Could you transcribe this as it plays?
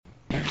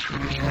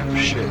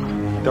Shit.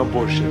 Don't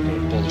bullshit.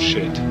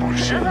 Bullshit.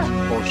 Bullshit.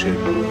 Bullshit.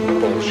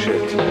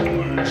 Bullshit.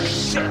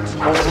 Shit.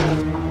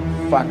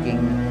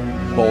 Fucking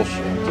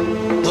bullshit.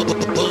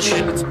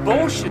 Bullshit. It's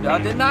bullshit. I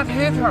did not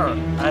hit her.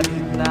 I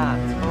did not.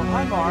 Oh,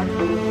 hi, Mark.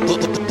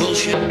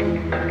 Bullshit.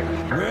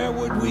 Where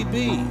would we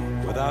be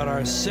without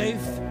our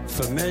safe,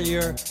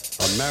 familiar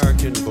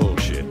American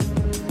bullshit?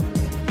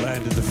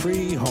 Land of the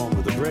free, home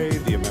of the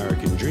brave, the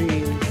American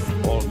dream.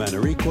 All men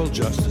are equal,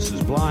 justice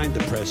is blind,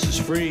 the press is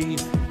free,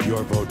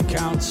 your vote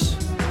counts.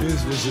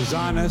 Business is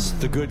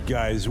honest, the good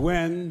guys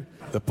win.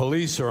 The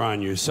police are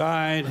on your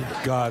side,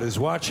 God is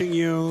watching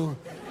you.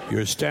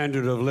 Your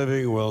standard of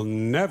living will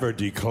never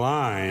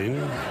decline.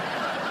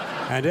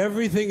 And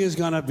everything is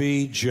going to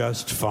be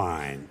just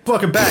fine.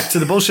 Welcome back to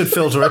the Bullshit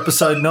Filter,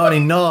 episode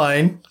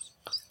 99.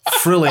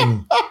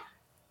 Thrilling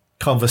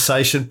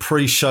conversation,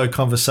 pre-show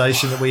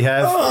conversation that we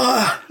have.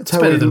 It's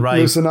better than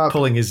Ray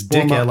pulling his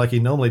dick out like he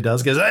normally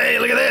does. Goes, hey,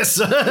 look at this.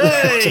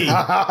 Hey!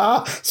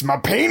 It's my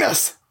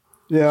penis.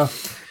 Yeah,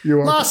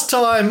 you are. Last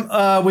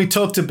time we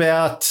talked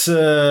about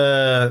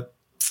the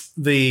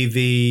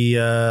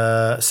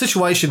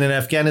situation in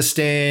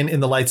Afghanistan in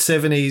the late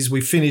 70s.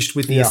 We finished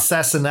with the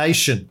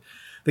assassination,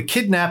 the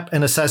kidnap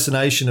and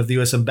assassination of the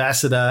US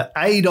ambassador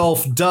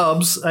Adolf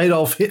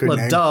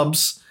Hitler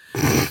Dubs.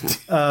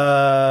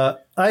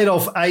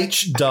 Adolf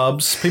H.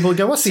 Dubs. People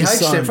go, what's the H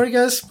stand for? He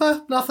goes,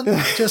 nothing.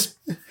 Just,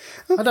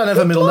 I don't have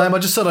a middle name. I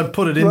just thought I'd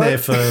put it in there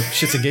for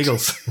shits and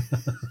giggles.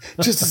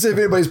 Just to see if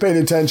anybody's paying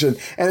attention.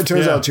 And it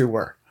turns out you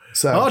were.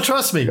 So. Oh,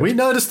 trust me. We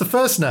noticed the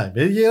first name.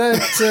 You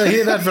don't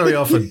hear that very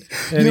often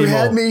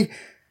anymore.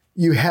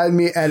 You had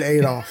me at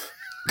Adolf.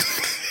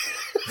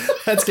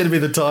 That's going to be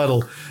the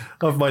title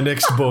of my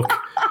next book.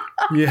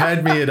 You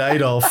had me at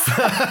Adolf.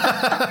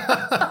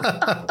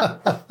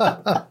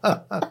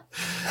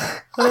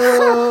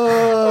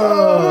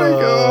 Oh my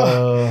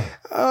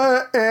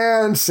God.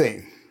 And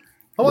scene.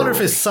 I wonder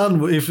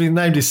if he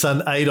named his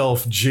son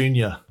Adolf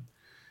Jr.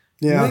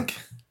 Yeah.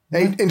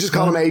 And just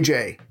call him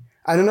AJ.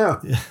 I don't know.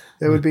 Yeah.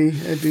 It'd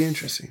be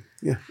interesting.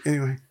 Yeah.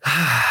 Anyway.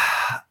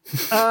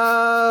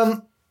 I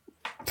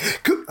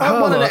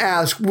wanted to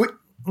ask.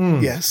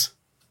 Yes.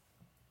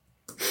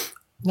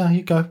 No,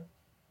 you go.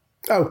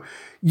 Oh,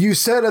 you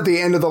said at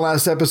the end of the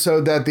last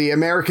episode that the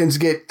Americans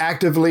get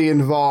actively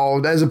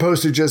involved as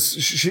opposed to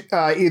just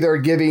either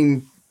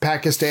giving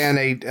Pakistan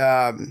a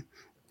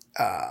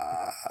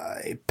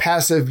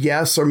passive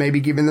yes or maybe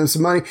giving them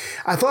some money.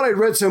 I thought I'd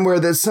read somewhere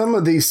that some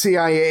of the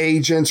CIA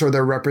agents or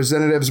their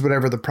representatives,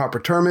 whatever the proper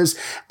term is,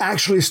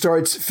 actually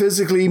starts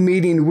physically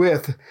meeting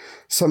with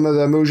some of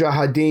the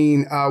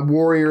Mujahideen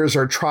warriors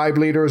or tribe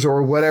leaders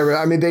or whatever.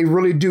 I mean, they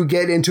really do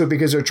get into it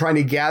because they're trying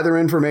to gather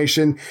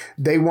information.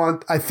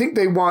 I think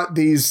they want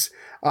these,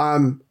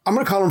 I'm going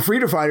to call them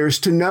freedom fighters,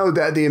 to know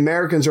that the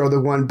Americans are the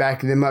one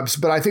backing them up.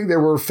 But I think there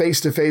were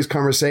face-to-face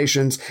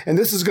conversations, and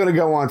this is going to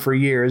go on for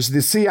years.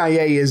 The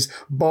CIA is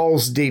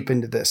balls deep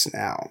into this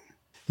now.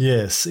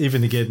 Yes,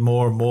 even to get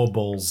more and more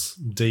balls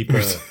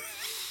deeper.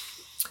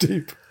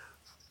 Deep.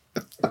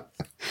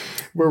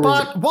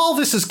 But while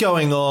this is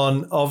going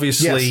on,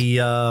 obviously,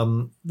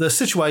 the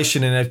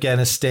situation in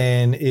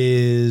Afghanistan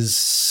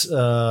is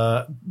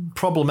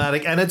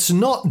problematic, and it's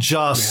not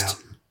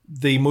just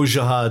the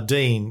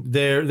Mujahideen.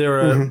 There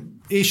are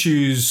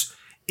issues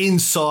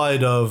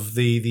inside of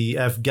the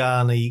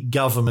Afghani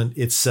government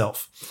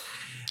itself.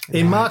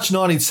 In March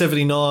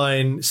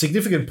 1979,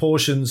 significant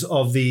portions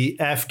of the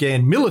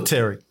Afghan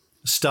military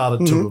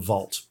started to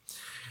revolt.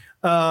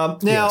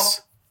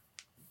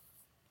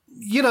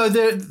 You know,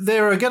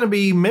 there are going to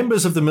be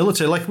members of the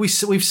military, like we've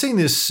seen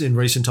this in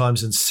recent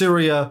times in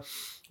Syria.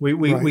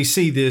 We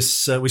see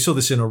this. We saw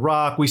this in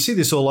Iraq. We see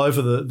this all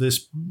over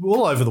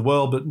the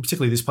world, but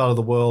particularly this part of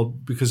the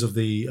world because of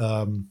the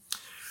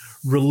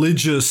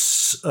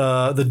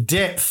the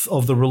depth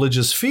of the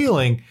religious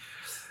feeling.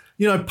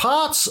 You know,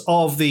 parts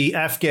of the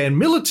Afghan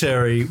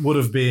military would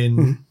have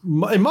been,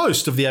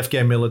 most of the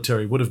Afghan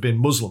military would have been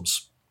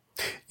Muslims.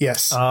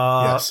 Yes.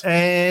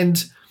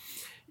 And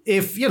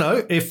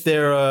if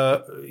there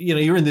are,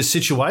 you're in this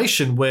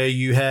situation where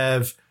you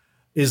have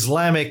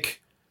Islamic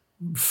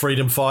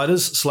freedom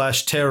fighters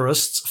 /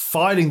 terrorists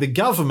fighting the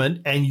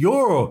government, and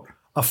you're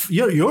a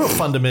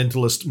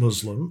fundamentalist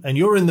Muslim, and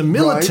you're in the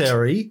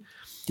military,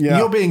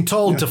 you're being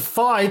told to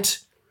fight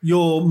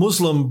your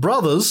Muslim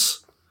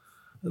brothers,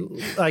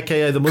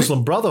 aka the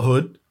Muslim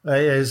Brotherhood,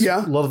 as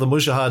a lot of the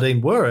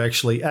Mujahideen were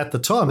actually at the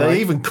time. They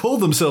even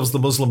called themselves the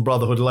Muslim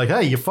Brotherhood. Like,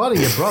 hey, you're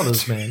fighting your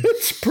brothers, man.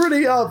 It's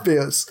pretty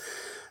obvious.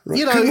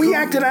 Can we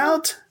act it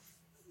out?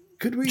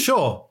 Could we?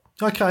 Sure.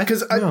 Okay.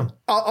 Because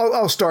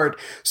I'll start.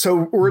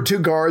 So we're two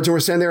guards and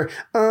we're standing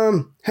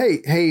there.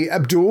 Hey,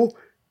 Abdul,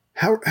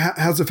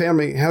 how's the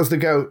family? How's the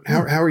goat?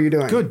 How are you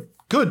doing?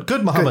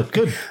 Good, Muhammad.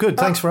 Good.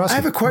 Thanks for asking. I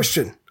have a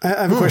question.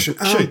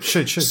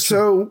 Shoot.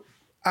 So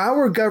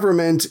our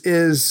government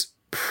is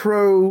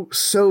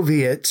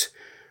pro-Soviet.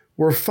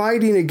 We're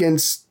fighting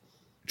against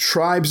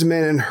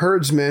tribesmen and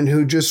herdsmen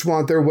who just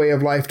want their way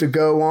of life to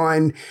go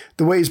on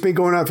the way it's been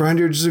going on for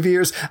hundreds of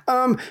years.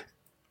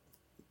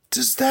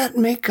 Does that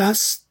make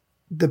us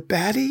the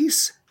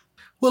baddies?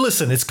 Well,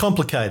 listen, it's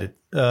complicated,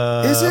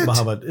 Is it?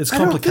 Muhammad. It's I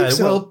don't think complicated.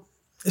 so. Well,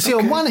 see,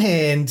 on one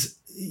hand,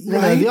 you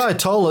know, the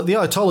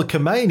Ayatollah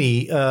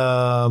Khomeini,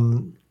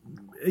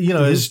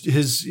 his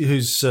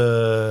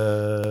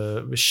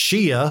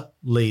Shia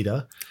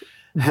leader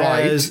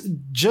has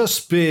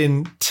just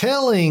been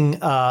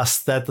telling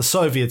us that the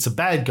Soviets are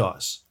bad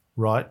guys,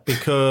 right?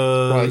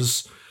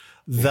 Because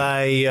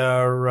they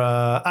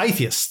are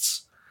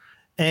atheists.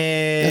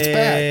 And that's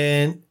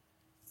bad.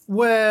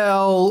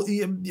 Well,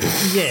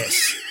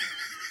 yes.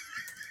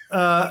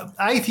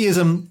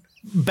 Atheism,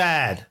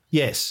 bad.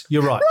 Yes,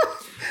 you're right.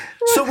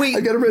 So I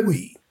got to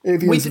read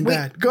atheism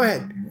bad. Go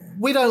ahead.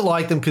 We don't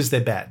like them because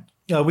they're bad.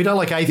 We don't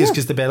like atheists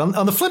because they're bad.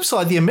 On the flip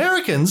side, the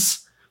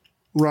Americans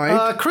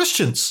are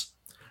Christians.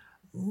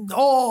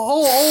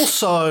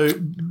 Also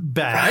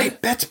bad.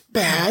 Right, that's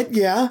bad.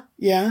 Yeah.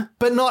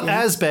 But not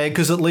as bad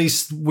because at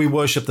least we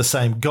worship the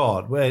same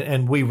God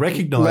and we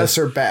recognize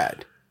lesser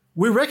bad.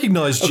 We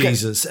recognize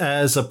Jesus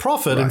as a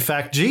prophet. In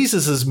fact,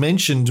 Jesus is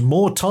mentioned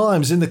more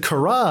times in the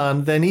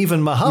Quran than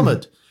even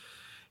Muhammad.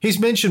 He's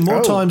mentioned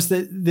more times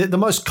that the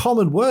most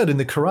common word in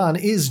the Quran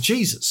is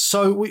Jesus.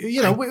 So we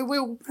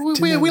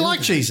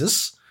like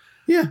Jesus.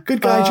 Yeah,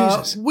 good guy,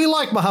 Jesus. We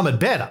like Muhammad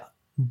better,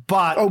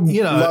 but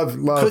love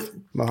Muhammad.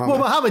 Well,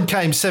 Muhammad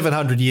came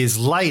 700 years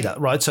later,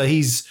 right? So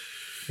he's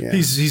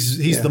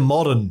the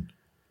modern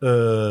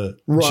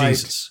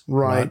Jesus,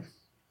 right?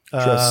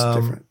 Just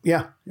different.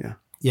 Yeah.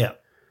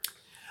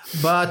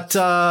 But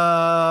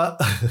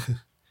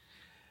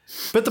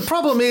but the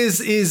problem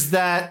is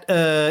that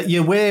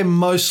we're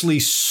mostly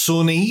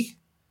Sunni.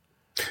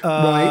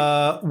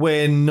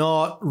 We're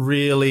not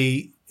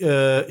really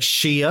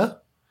Shia.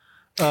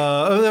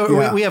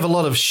 We have a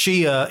lot of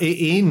Shia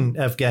in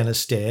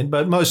Afghanistan,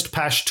 but most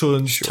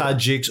Pashtuns,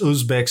 Tajiks,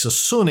 Uzbeks are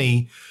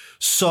Sunni.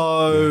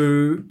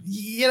 So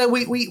we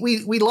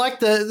like what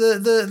the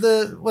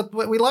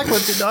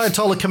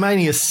Ayatollah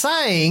Khomeini is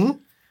saying.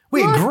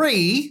 We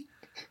agree.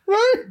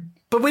 Right.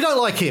 But we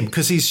don't like him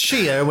because he's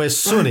Shia and we're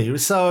Sunni.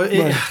 So,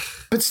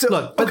 but still,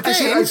 look. But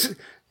then,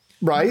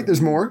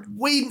 there's more.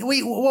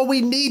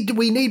 We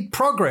need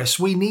progress.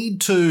 We need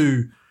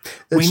to.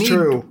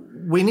 True.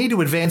 We need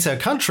to advance our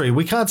country.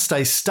 We can't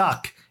stay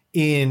stuck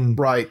in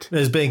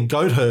as being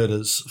goat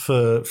herders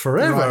for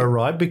forever,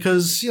 right?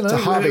 Because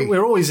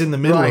we're always in the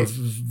middle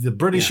of the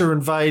British are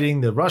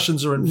invading, the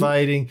Russians are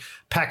invading,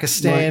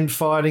 Pakistan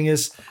fighting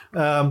us.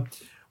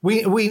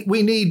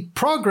 We need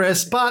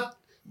progress, but.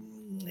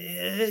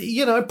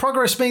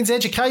 Progress means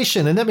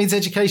education, and that means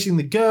educating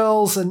the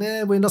girls, and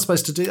we're not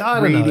supposed to do. I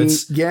don't know.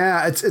 It's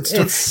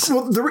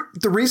well.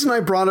 The reason I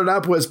brought it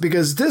up was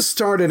because this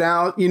started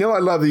out. I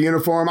love the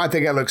uniform. I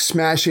think I look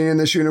smashing in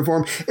this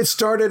uniform. It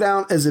started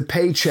out as a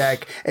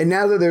paycheck, and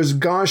now that there's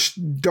gosh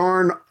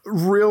darn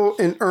real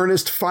and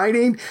earnest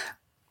fighting,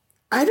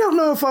 I don't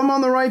know if I'm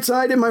on the right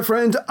side, and my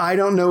friend, I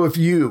don't know if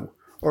you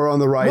are on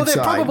the right side. Well,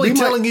 they're probably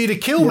telling you to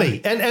kill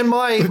me, and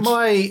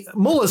my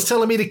mullah's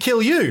telling me to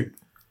kill you.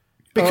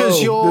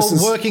 Because you're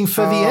working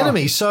for the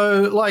enemy.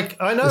 So,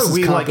 I know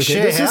we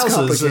share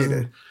houses.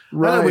 And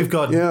I know we've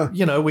got,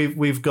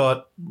 we've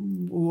got,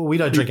 we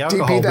don't drink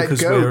alcohol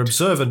because we're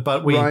observant,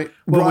 but we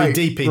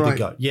DP'd the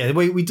goat. Yeah,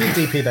 we did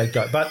DP that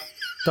goat, but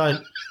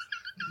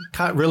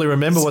can't really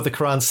remember what the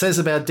Quran says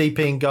about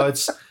DPing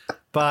goats,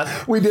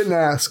 but. We didn't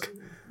ask.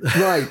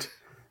 Right.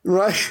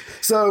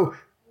 So,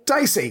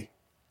 dicey.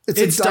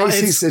 It's a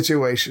dicey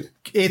situation.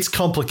 It's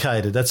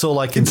complicated. That's all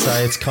I can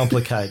say. It's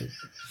complicated.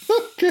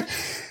 Okay.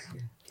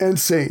 And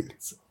scene.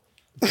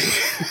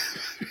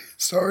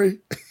 Sorry.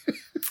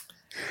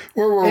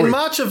 Where were we? In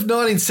March of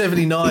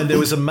 1979, there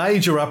was a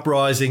major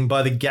uprising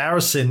by the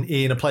garrison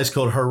in a place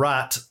called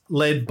Herat,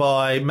 led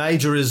by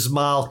Major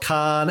Ismail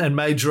Khan and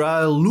Major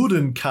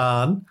Alauddin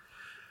Khan.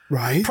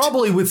 Right.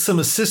 Probably with some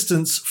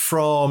assistance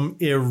from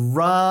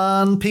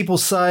Iran, people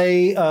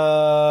say.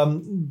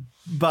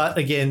 But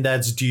again,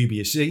 that's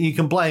dubious. You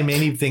can blame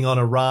anything on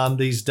Iran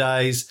these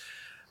days.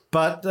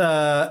 But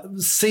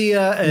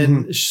Shia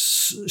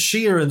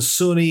and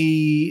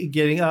Sunni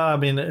getting,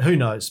 who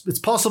knows? It's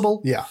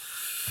possible. Yeah.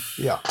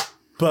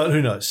 But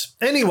who knows?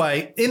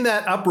 Anyway, in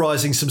that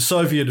uprising, some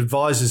Soviet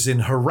advisors in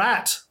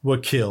Herat were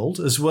killed,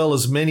 as well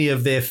as many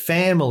of their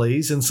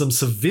families and some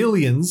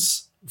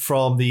civilians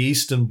from the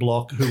Eastern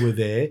Bloc who were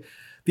there.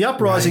 The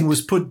uprising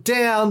was put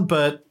down,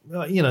 but,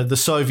 the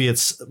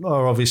Soviets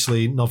are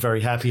obviously not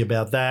very happy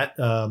about that.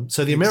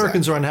 So the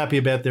Americans are unhappy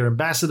about their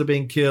ambassador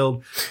being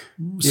killed.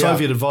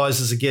 Soviet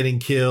advisors are getting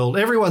killed.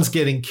 Everyone's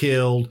getting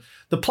killed.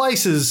 The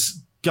place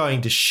is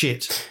going to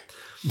shit.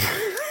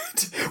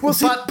 Well,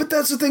 see, but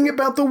that's the thing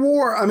about the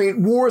war. I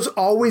mean, wars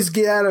always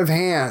get out of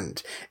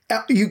hand.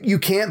 You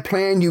can't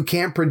plan, you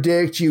can't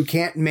predict, you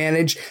can't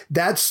manage.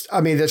 That's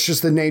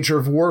just the nature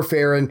of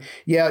warfare. And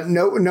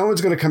no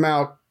one's going to come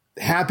out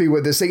happy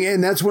with this thing.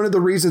 And that's one of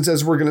the reasons,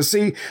 as we're going to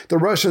see, the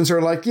Russians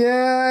are like,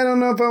 I don't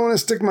know if I want to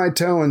stick my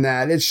toe in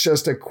that. It's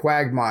just a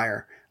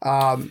quagmire.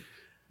 But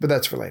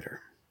that's for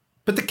later.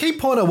 But the key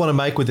point I want to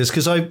make with this,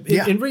 because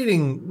in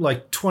reading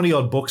like 20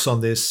 odd books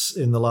on this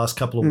in the last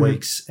couple of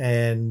weeks,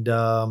 and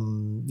a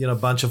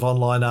bunch of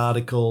online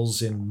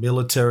articles and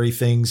military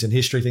things and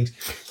history things,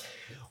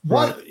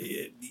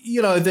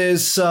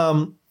 there's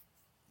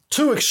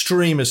two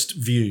extremist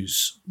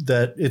views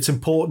that it's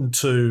important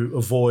to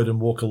avoid and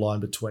walk a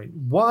line between.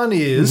 One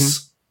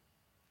is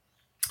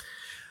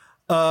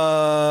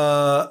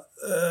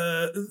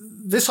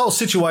this whole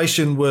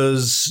situation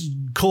was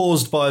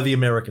caused by the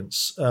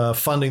Americans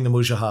funding the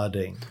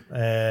Mujahideen,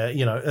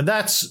 and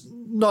that's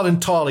not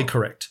entirely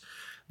correct.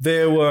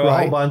 There were a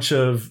whole bunch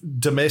of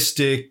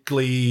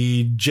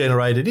domestically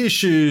generated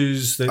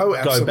issues that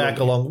go back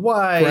a long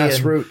way.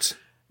 Grassroots.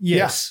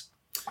 Yes.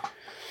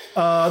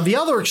 Yeah. The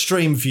other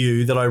extreme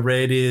view that I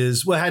read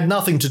had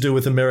nothing to do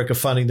with America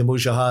funding the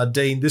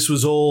Mujahideen. This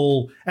was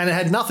all, and it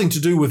had nothing to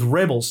do with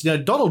rebels.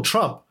 Donald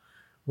Trump,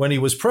 when he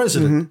was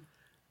president,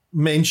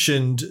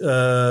 mentioned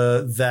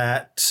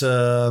that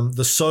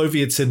the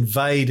Soviets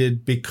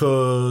invaded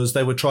because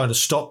they were trying to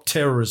stop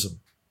terrorism.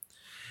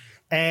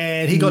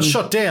 And he got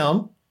shot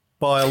down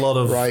by a lot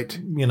of,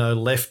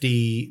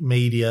 lefty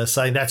media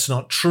saying that's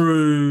not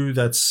true,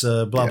 that's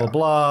blah,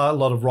 blah. A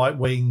lot of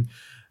right-wing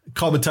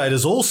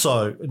commentators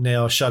also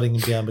now shutting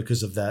him down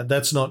because of that.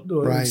 That's not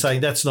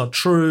saying that's not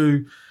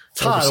true.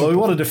 It's hard. We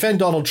want to defend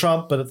Donald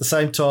Trump, but at the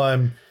same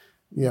time,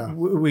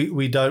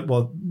 we don't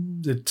want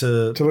it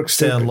to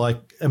sound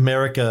like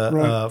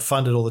America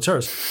funded all the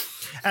terrorists.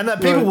 And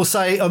that people will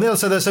say, on the other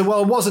side, they say,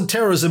 well, it wasn't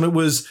terrorism, it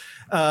was,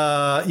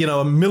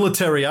 a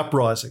military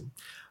uprising.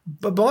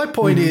 But my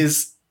point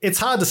is, it's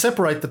hard to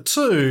separate the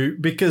two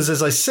because,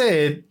 as I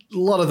said, a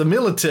lot of the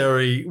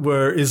military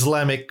were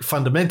Islamic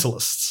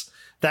fundamentalists.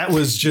 That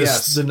was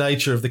just the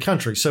nature of the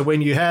country. So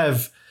when you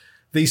have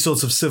these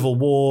sorts of civil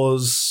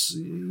wars,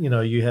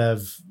 you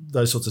have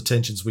those sorts of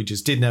tensions we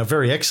just did. Now,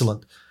 very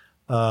excellent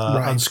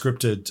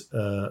unscripted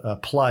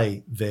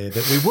play there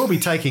that we will be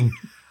taking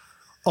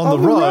on the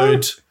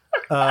road.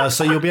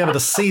 So you'll be able to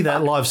see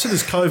that live as soon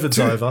as COVID's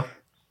over.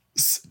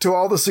 To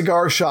all the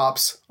cigar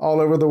shops all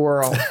over the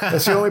world.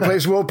 That's the only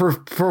place we'll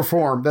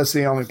perform. That's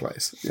the only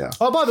place. Yeah.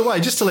 Oh, by the way,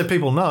 just to let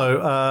people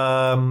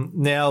know,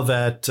 now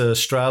that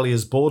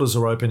Australia's borders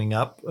are opening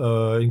up,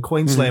 in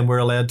Queensland we're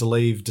allowed to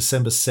leave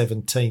December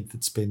 17th,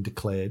 it's been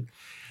declared.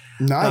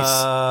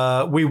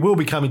 Nice. We will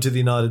be coming to the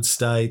United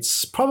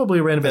States probably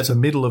around about the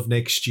middle of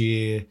next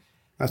year.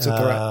 That's a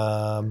threat.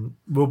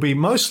 We'll be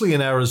mostly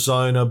in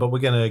Arizona, but we're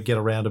going to get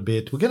around a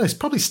bit. We're going to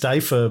probably stay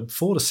for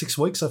 4 to 6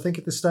 weeks, I think,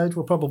 at this stage.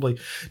 We'll probably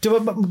do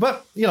it,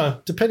 but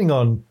depending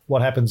on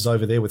what happens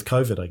over there with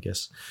COVID, I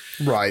guess.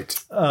 Right.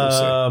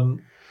 We'll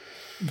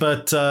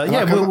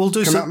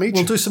do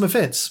some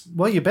events.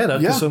 Well, you better,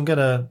 because I'm going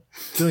to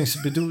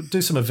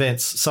do some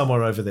events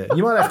somewhere over there.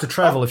 You might have to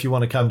travel if you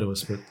want to come to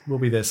us, but we'll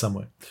be there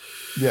somewhere.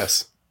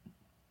 Yes.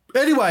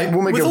 Anyway,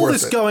 with all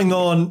this going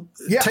on,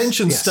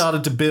 tensions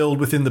started to build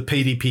within the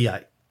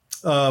PDPA.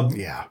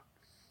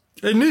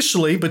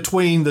 Initially,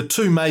 between the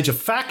two major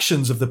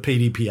factions of the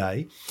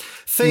PDPA,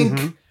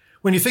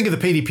 when you think of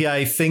the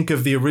PDPA, think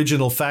of the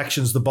original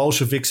factions, the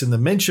Bolsheviks and the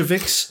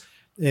Mensheviks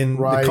in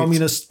the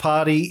Communist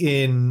Party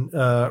in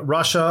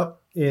Russia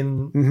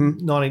in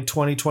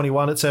 1920,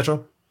 21, etc.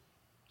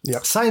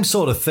 Yep. Same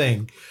sort of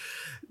thing.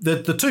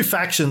 The two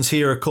factions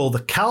here are called the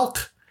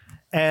Khalq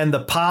and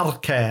the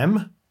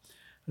Parkam.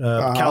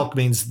 Khalq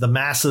means the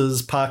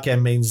masses,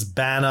 Parkam means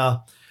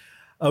banner.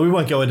 We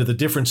won't go into the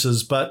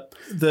differences, but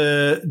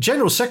the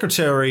General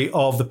Secretary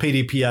of the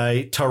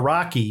PDPA,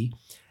 Taraki,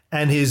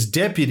 and his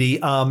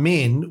deputy,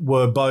 Amin,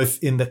 were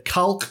both in the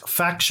Khalq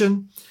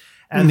faction,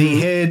 and the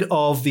head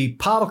of the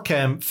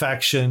Parkam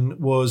faction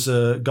was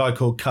a guy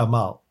called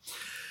Kamal.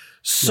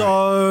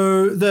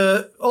 So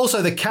the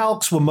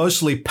Khalqs were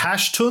mostly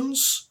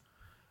Pashtuns,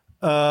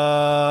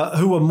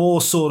 who were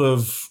more sort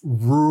of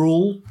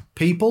rural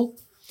people.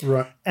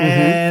 Right.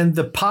 And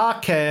the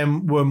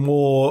Parkam were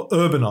more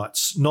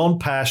urbanites,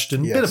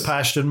 non-Pashtun, bit of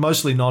Pashtun,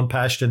 mostly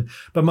non-Pashtun,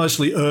 but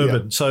mostly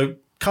urban. Yep. So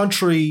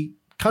country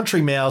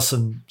mouse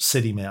and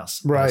city mouse,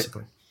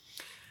 basically.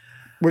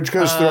 Which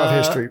goes throughout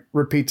history,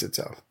 repeats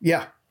itself.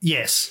 Yeah.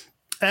 Yes.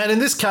 And in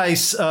this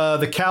case,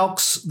 the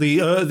Khalqs,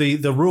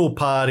 the rural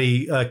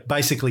party,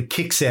 basically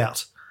kicks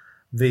out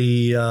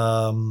the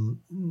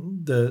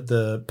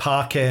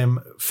Parkam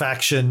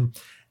faction.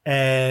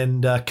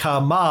 And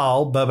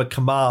Baba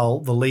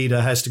Kamal, the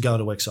leader, has to go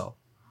into exile.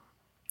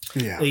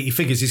 Yeah. He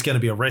figures he's going to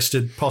be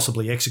arrested,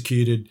 possibly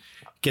executed,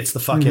 gets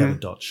the fuck out of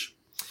Dodge.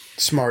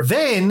 Smart.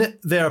 Then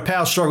there are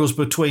power struggles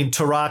between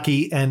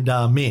Taraki and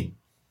Amin.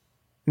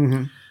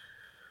 On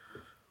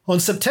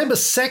September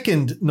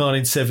 2nd,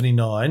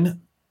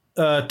 1979,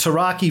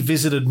 Taraki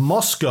visited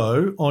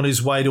Moscow on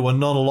his way to a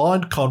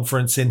non-aligned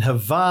conference in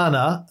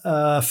Havana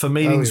for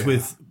meetings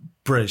with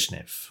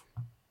Brezhnev.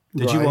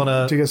 Did you want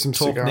to get some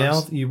talk cigars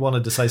now? You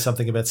wanted to say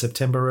something about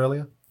September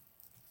earlier?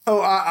 Oh,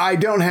 I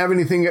don't have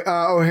anything.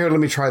 Here, let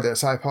me try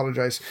this. I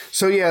apologize.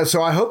 So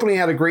I hope he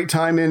had a great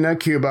time in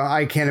Cuba.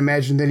 I can't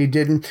imagine that he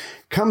didn't.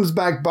 Comes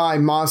back by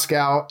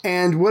Moscow.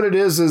 And what it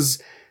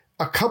is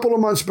a couple of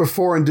months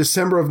before, in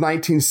December of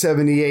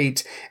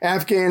 1978,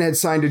 Afghan had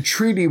signed a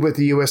treaty with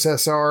the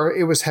USSR.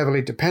 It was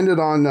heavily dependent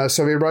on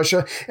Soviet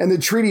Russia. And the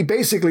treaty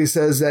basically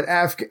says that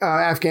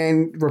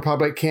Afghan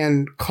Republic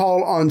can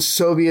call on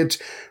Soviet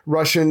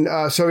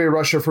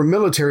Russia for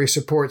military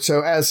support.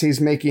 So as he's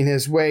making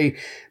his way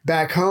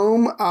back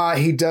home,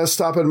 he does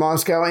stop in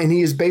Moscow, and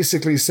he is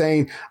basically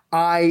saying,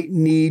 I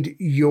need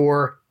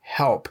your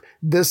help.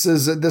 This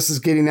is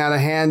getting out of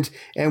hand,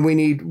 and we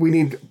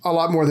need a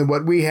lot more than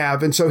what we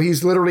have. And so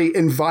he's literally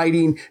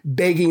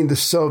begging the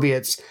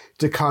Soviets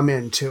to come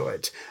into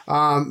it.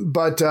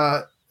 But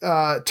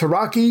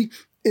Taraki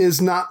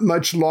is not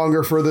much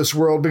longer for this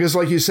world because,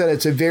 like you said,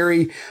 it's a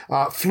very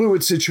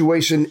fluid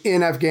situation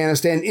in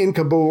Afghanistan, in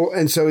Kabul.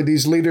 And so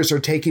these leaders are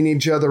taking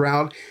each other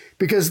out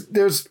because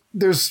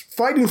there's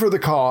fighting for the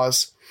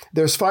cause.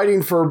 There's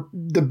fighting for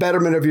the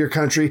betterment of your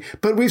country,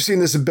 but we've seen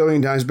this a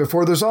billion times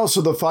before. There's also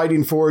the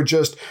fighting for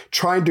just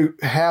trying to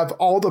have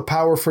all the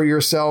power for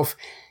yourself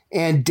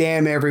and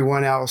damn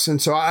everyone else. And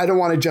so I don't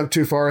want to jump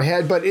too far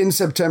ahead, but in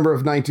September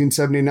of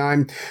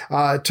 1979,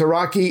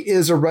 Taraki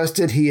is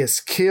arrested. He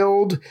is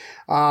killed.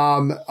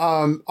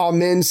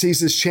 Amin sees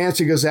his chance.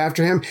 He goes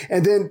after him.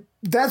 And then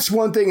that's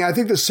one thing I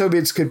think the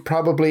Soviets could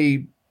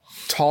probably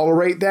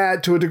tolerate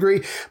that to a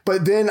degree.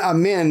 But then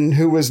Amin,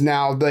 who was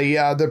now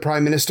the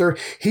prime minister,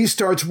 he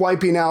starts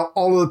wiping out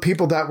all of the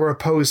people that were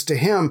opposed to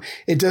him.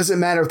 It doesn't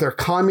matter if they're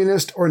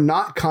communist or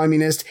not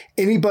communist.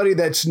 Anybody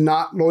that's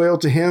not loyal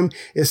to him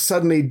is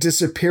suddenly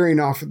disappearing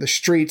off of the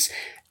streets.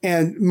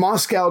 And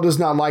Moscow does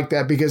not like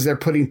that because they're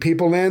putting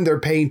people in, they're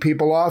paying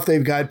people off,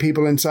 they've got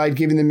people inside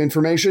giving them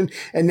information.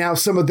 And now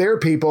some of their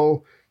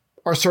people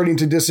are starting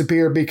to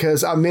disappear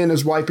because Amin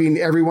is wiping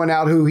everyone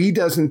out who he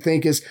doesn't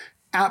think is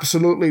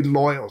absolutely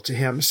loyal to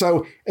him.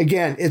 So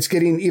again, it's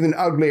getting even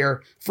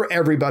uglier for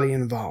everybody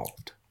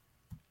involved.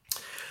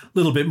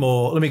 Little bit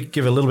more. Let me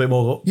give a little bit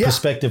more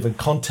perspective and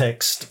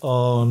context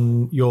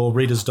on your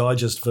Reader's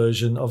Digest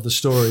version of the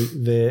story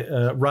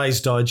there,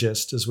 Ray's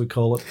Digest, as we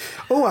call it.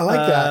 Oh, I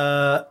like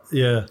that.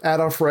 Yeah.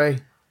 Adolf Ray.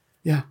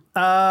 Yeah.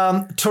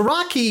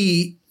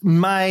 Taraki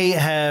may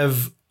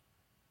have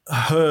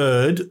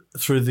heard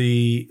through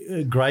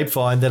the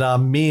grapevine that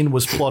Amin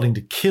was plotting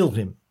to kill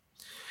him.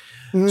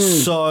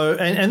 So,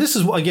 and this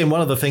is, again,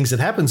 one of the things that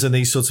happens in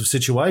these sorts of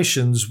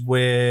situations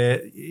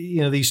where,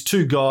 you know, these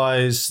two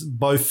guys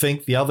both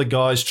think the other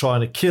guy's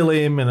trying to kill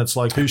him, and it's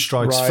like, who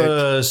strikes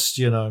first,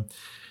 you know.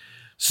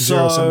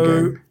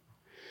 So,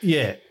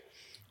 yeah.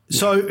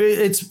 So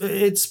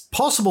it's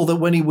possible that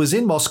when he was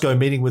in Moscow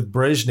meeting with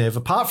Brezhnev,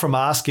 apart from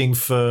asking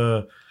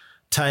for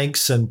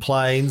tanks and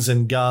planes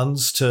and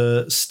guns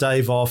to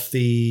stave off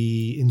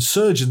the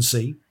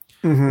insurgency,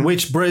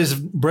 which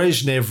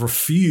Brezhnev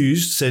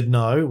refused, said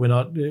no,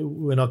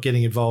 we're not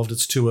getting involved.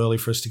 It's too early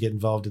for us to get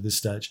involved at this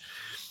stage.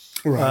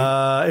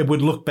 Right. It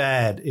would look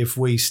bad if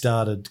we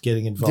started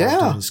getting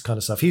involved in this kind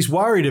of stuff. He's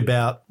worried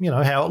about, you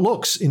know, how it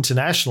looks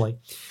internationally.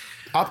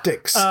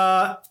 Optics.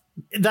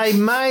 They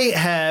may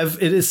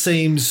have, it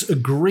seems,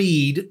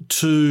 agreed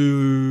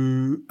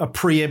to a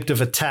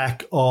preemptive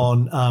attack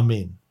on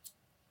Amin.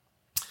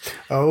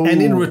 Oh.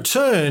 And in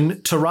return,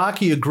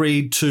 Taraki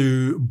agreed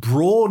to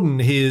broaden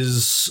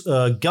his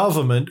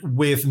government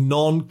with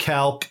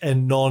non-Calc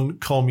and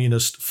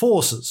non-communist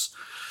forces.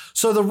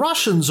 So the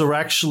Russians are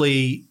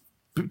actually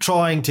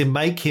trying to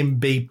make him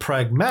be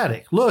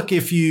pragmatic. Look,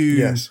 if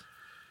you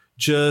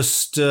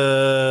just,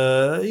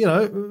 open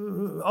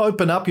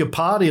up your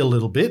party a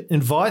little bit,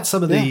 invite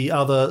some of the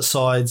other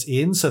sides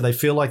in so they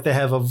feel like they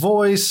have a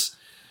voice.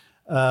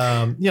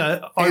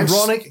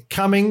 Ironic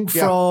coming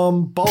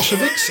from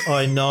Bolsheviks,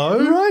 I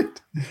know.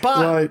 Right.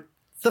 But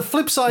the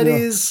flip side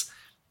is,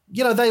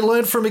 you know, they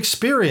learned from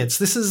experience.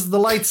 This is the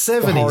late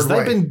 70s.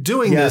 They've been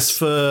doing this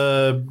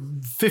for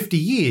 50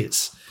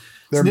 years.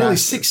 It's nearly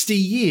 60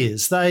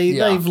 years.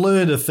 They've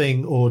learned a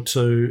thing or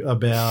two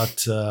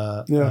about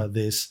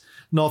this.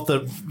 Not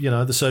that, you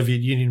know, the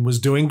Soviet Union was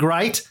doing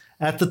great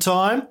at the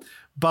time,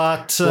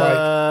 but,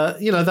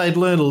 they'd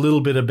learned a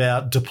little bit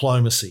about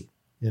diplomacy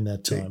in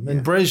that time.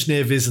 And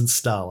Brezhnev isn't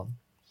Stalin.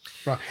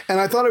 Right. And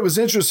I thought it was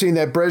interesting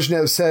that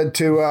Brezhnev said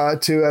to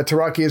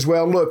Taraki as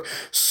well, look,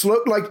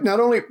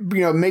 not only,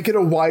 make it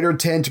a wider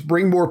tent,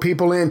 bring more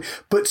people in,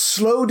 but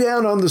slow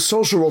down on the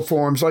social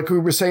reforms. Like we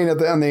were saying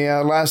on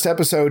the last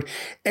episode,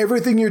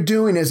 everything you're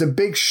doing is a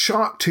big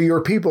shock to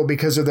your people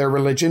because of their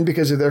religion,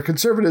 because of their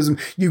conservatism.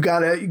 You got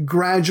to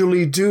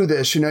gradually do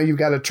this. You've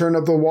got to turn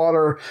up the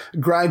water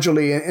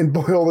gradually and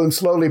boil them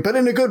slowly, but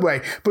in a good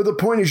way. But the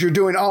point is you're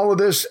doing all of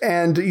this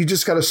and you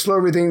just got to slow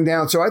everything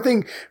down. So I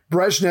think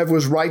Brezhnev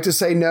was right to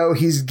say no.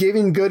 He's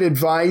giving good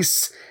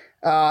advice,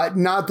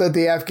 not that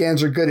the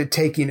Afghans are good at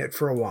taking it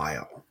for a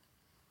while.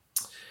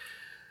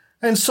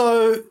 And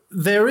so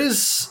there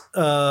is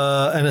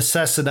an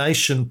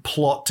assassination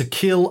plot to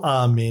kill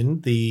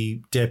Amin,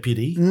 the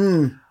deputy,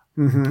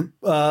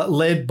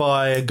 led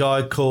by a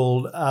guy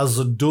called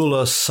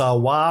Azadullah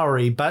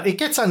Sawari, but it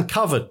gets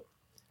uncovered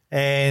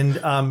and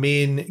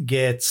Amin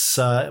gets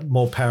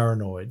more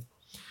paranoid.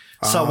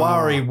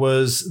 Sawari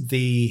was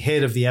the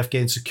head of the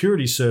Afghan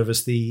Security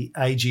Service, the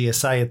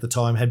AGSA at the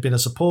time, had been a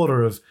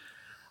supporter of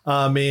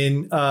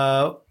Amin.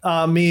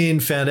 Amin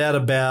found out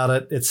about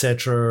it,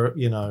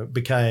 etc.,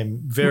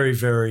 became very,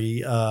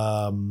 very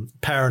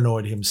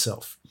paranoid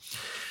himself.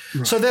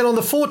 Right. So then on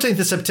the 14th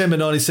of September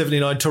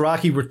 1979,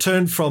 Taraki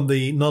returned from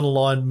the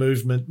non-aligned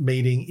movement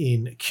meeting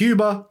in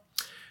Cuba,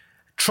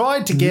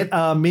 tried to get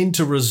Amin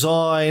to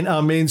resign.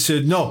 Amin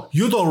said, no,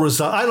 you don't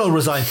resign. I don't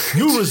resign.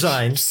 You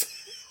resign.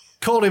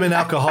 Called him an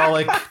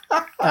alcoholic.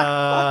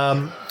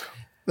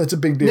 That's a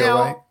big deal,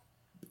 right?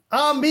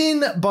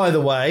 Amin, by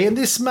the way, and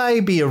this may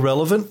be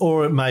irrelevant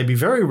or it may be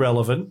very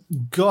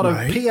relevant, got a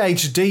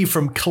PhD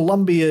from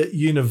Columbia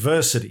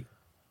University.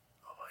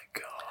 Oh,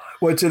 my God.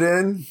 What's it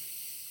in?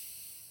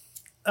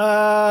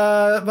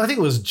 I think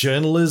it was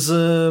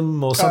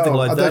journalism or something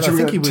like that. I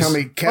think he was. Tell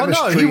me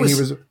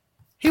chemistry.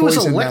 He was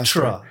a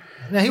lecturer.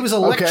 Now, he was a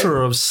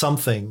lecturer of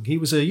something. He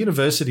was a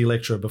university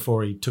lecturer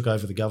before he took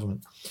over the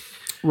government.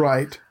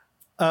 Right.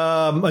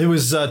 It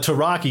was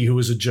Taraki who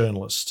was a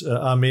journalist.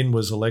 Amin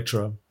was a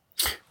lecturer.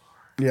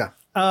 Yeah.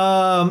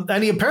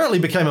 And he apparently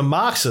became a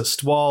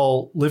Marxist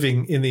while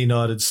living in the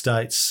United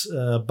States.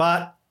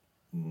 But,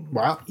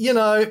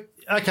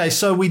 okay,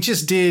 so we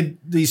just did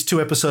these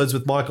 2 episodes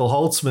with Michael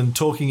Holtzman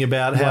talking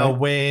about how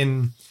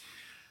when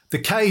the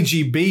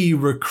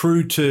KGB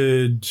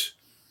recruited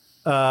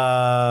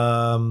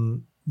Guy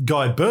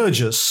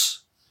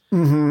Burgess,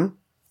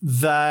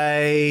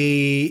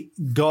 they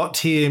got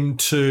him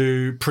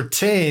to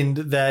pretend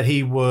that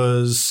he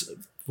was,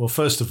 well,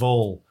 first of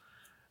all,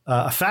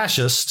 a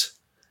fascist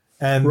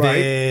and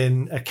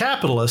then a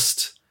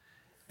capitalist.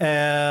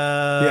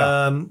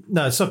 No,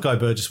 it's not Guy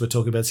Burgess we're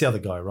talking about. It's the other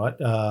guy, right?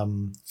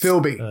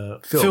 Philby.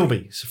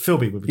 Philby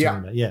we were talking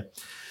about, yeah.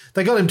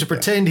 They got him to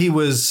pretend he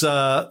was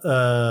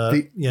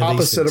the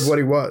opposite of what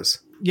he was.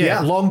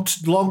 Yeah.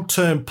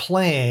 Long-term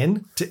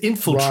plan to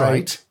infiltrate.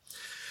 Right.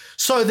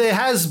 So there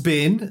has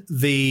been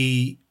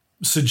the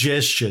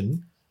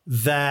suggestion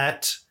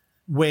that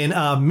when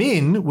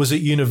Amin was at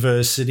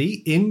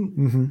university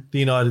in the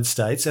United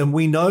States, and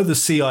we know the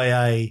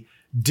CIA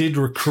did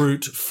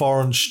recruit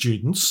foreign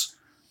students,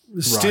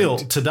 still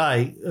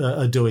today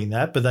are doing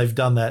that, but they've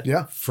done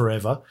that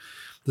forever.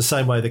 The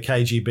same way the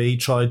KGB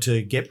tried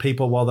to get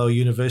people while they were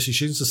university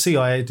students. The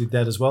CIA did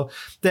that as well.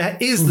 There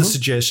is the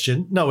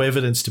suggestion, no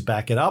evidence to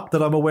back it up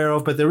that I'm aware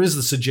of, but there is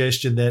the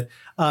suggestion that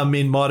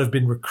Amin might have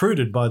been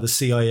recruited by the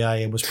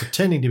CIA and was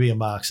pretending to be a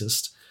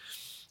Marxist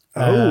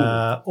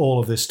all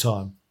of this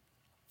time.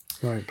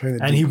 Right,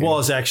 and he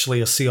was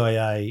actually a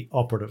CIA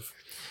operative.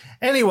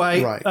 Anyway,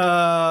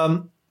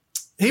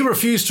 he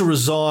refused to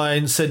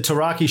resign, said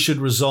Taraki should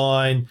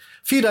resign.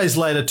 A few days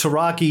later,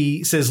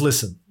 Taraki says,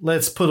 listen,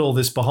 let's put all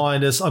this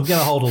behind us. I'm going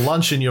to hold a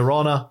luncheon, Your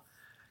Honor.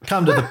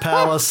 Come to the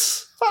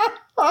palace.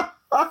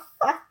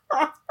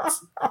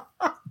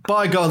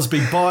 Bygones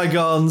be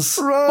bygones.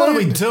 Right. What are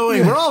we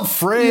doing? We're all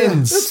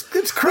friends.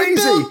 Yeah, it's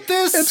crazy. We built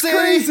this city.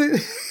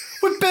 Crazy.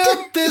 We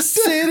built this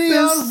city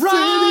on rock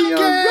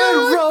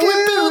and roll.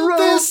 We built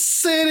this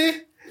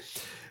city.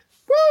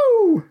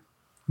 Woo!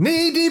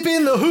 Knee deep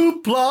in the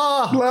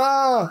hoopla.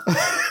 Blah.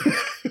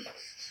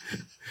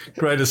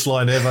 Greatest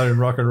line ever in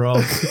rock and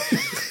roll. So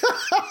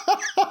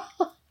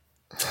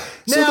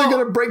they're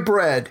going to break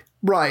bread.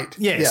 Right.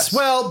 Yes.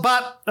 Well,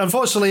 but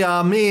unfortunately,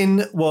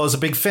 Amin was a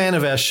big fan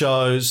of our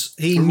shows.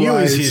 He knew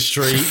his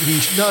history. He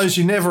knows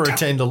you never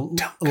attend a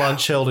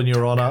lunch held in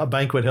Your Honor, a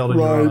banquet held in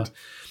Your Honor.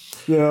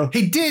 Yeah.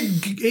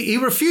 He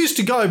refused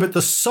to go, but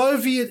the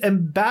Soviet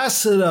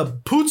ambassador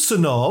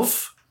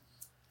Putsanov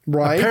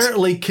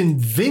apparently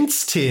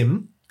convinced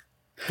him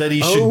that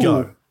he should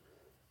go.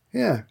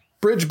 Yeah.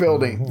 Bridge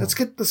building. Let's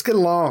get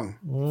along.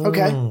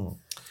 Okay.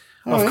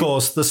 Of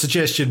course, the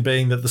suggestion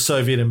being that the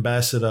Soviet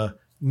ambassador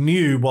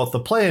knew what the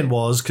plan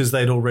was because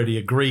they'd already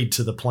agreed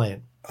to the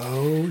plan.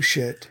 Oh,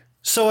 shit.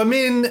 So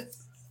Amin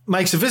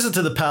makes a visit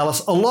to the palace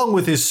along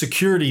with his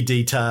security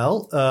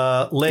detail,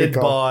 led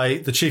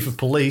by the chief of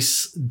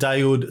police,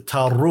 Daoud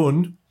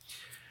Tarun.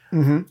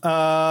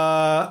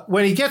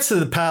 When he gets to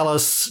the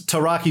palace,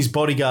 Taraki's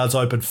bodyguards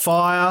open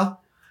fire.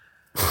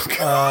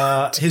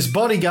 His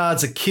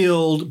bodyguards are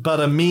killed, but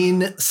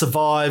Amin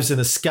survives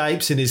and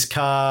escapes in his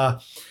car,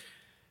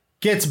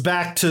 gets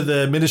back to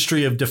the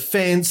Ministry of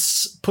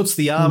Defense, puts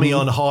the army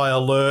on high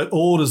alert,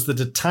 orders the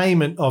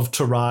detainment of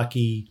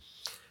Taraki,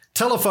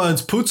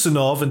 telephones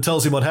Putsanov and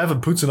tells him what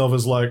happened. Putsanov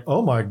is like,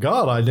 oh my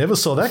God, I never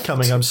saw that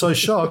coming. I'm so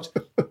shocked.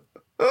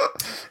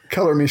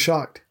 Color me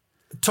shocked.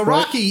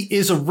 Taraki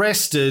is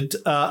arrested.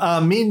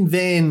 Amin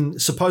then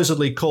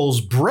supposedly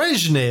calls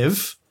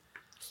Brezhnev.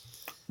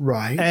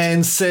 Right.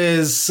 And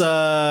says,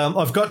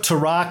 I've got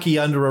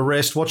Taraki under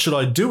arrest. What should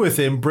I do with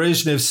him?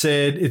 Brezhnev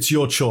said, it's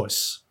your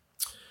choice.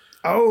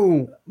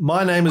 Oh.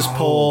 My name is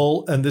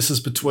Paul, and this is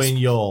between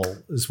y'all,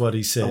 is what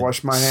he said. I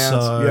wash my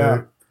hands.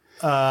 So,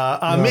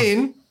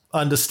 Amin,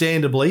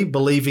 understandably,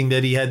 believing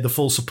that he had the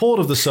full support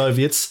of the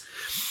Soviets,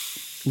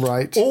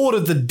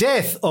 ordered the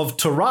death of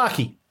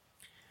Taraki.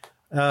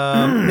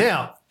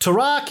 Now,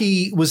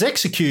 Taraki was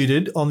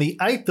executed on the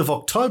 8th of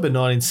October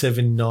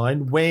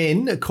 1979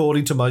 when,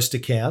 according to most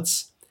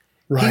accounts,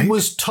 he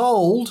was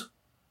told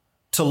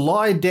to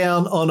lie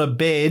down on a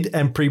bed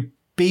and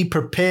be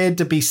prepared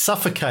to be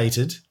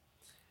suffocated.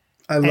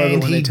 I love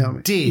it when they tell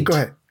me. Did. Go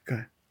ahead.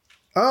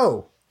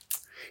 Oh,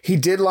 he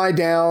did lie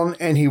down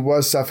and he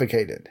was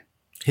suffocated.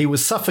 He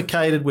was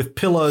suffocated with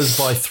pillows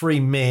by 3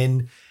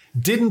 men,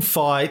 didn't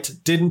fight,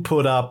 didn't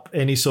put up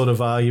any sort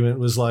of argument,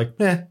 was like,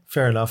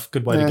 fair enough,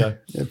 good way to go.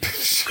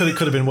 Could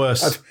have been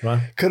worse,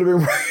 right? Could have been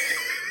worse.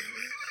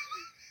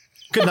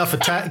 Good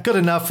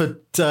enough for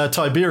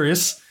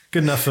Tiberius,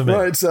 good enough for me.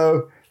 Right,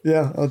 so,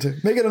 yeah, I'll do.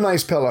 Make it a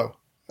nice pillow.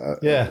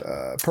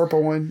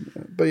 Purple one,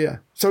 but yeah.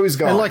 So he's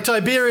gone. And like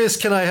Tiberius,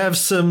 can I have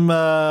some,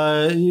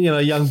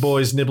 young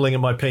boys nibbling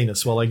at my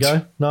penis while I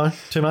go? No,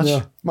 too much.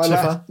 Yeah. My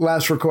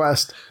last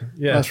request.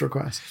 Yeah, last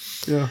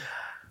request. Yeah.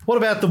 What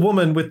about the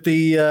woman with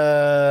the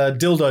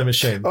dildo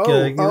machine?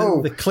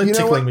 The clit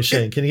tickling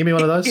machine. Can you give me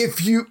one of those?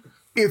 You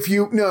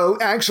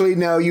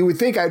would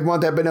think I'd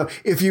want that, but no.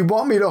 If you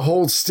want me to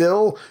hold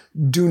still,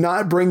 do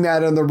not bring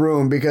that in the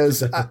room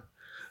because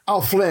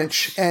I'll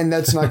flinch, and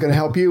that's not going to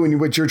help you in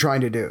what you're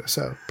trying to do.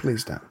 So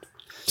please don't.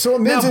 So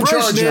Min's in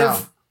charge now.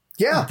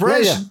 Yeah.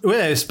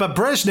 Yes, but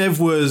Brezhnev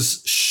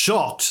was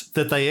shocked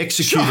that they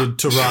executed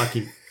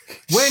Taraki.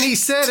 When he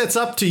said it's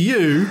up to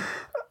you,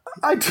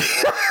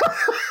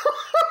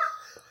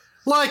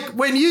 like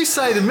when you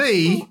say to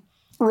me,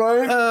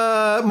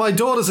 right? My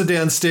daughters are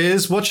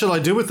downstairs. What should I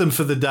do with them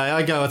for the day?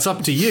 I go, it's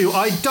up to you.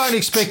 I don't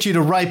expect you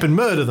to rape and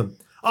murder them.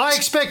 I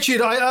expect you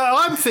to.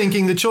 I'm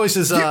thinking the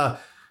choices are.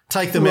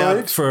 Take them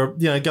out for,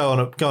 go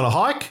on a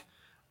hike.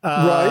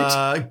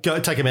 Go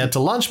take them out to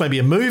lunch, maybe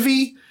a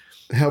movie.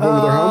 Help them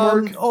with their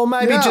homework. Or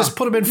maybe just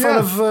put them in front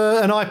of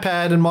an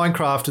iPad and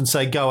Minecraft and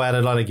say, go at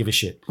it, I don't give a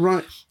shit.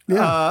 Right.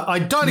 Yeah. I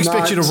don't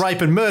expect you to rape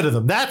and murder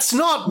them. That's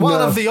not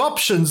one of the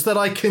options that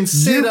I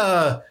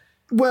consider.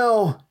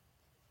 Well,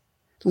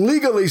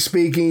 legally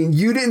speaking,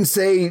 you didn't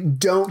say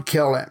don't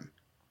kill him.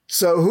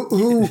 So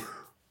who?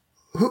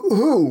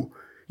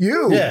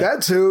 You,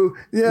 that's who.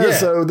 Yeah,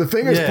 so the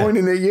finger's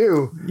pointing at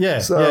you. Yeah,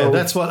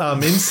 that's what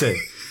Armin said.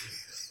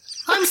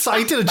 I'm sorry,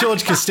 he did a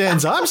George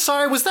Costanza. I'm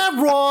sorry, was that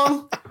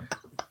wrong?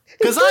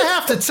 Because I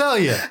have to tell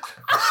you,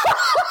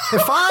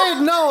 if I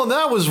had known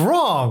that was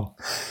wrong,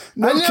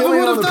 I never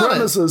would have done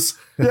premises.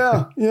 It.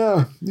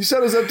 Yeah. You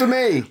said it was up to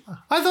me.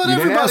 I thought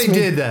everybody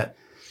did that.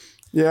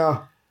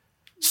 Yeah.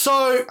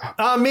 So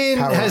Armin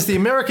has the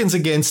Americans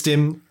against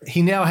him.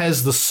 He now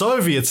has the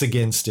Soviets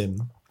against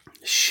him.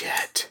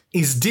 Shit.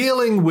 He's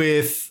dealing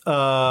with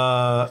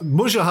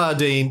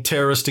Mujahideen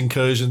terrorist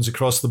incursions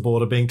across the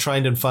border being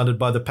trained and funded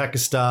by the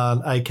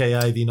Pakistan,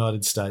 aka the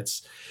United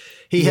States.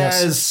 He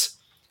has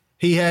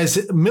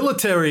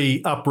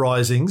military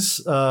uprisings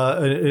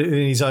in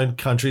his own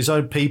country. His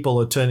own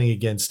people are turning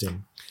against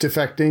him.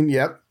 Defecting,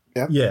 yep.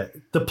 Yeah.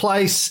 The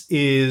place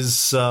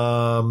is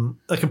a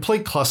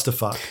complete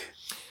clusterfuck.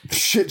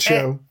 Shit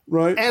show,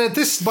 right? And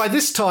by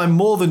this time,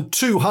 more than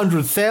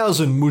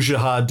 200,000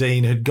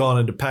 Mujahideen had gone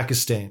into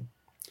Pakistan.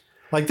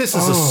 Like, this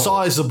is a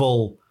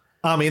sizable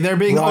army. And they're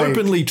being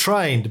openly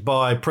trained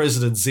by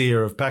President Zia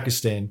of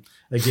Pakistan.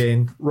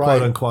 Again,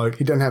 quote unquote.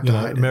 He doesn't have to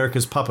hide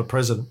America's puppet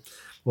president.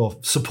 Well,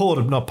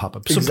 supported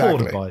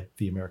by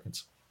the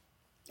Americans.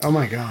 Oh,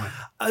 my God.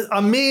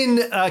 Amin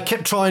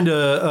kept trying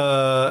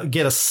to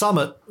get a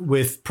summit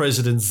with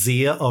President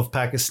Zia of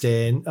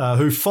Pakistan,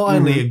 who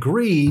finally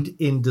agreed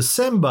in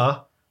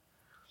December,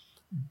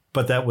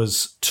 but that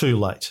was too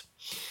late.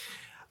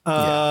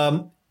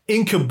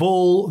 In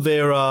Kabul,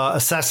 there are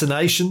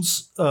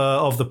assassinations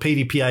of the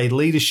PDPA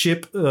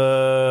leadership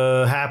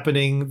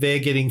happening. They're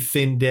getting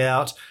thinned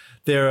out.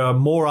 There are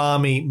more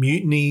army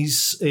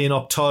mutinies in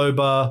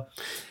October.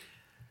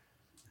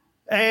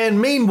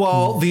 And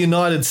meanwhile, the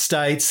United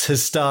States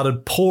has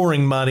started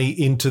pouring money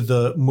into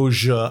the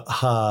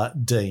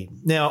Mujahideen.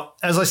 Now,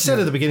 as I said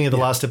at the beginning of the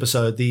last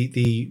episode,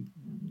 the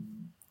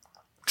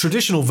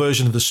traditional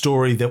version of the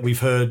story that we've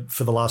heard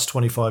for the last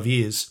 25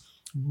 years,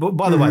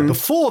 by the way,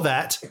 before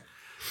that,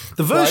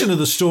 the version of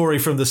the story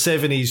from the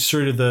 70s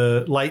through to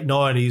the late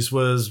 90s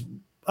was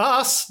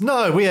us.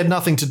 No, we had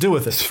nothing to do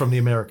with it from the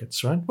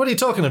Americans, right? What are you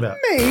talking about?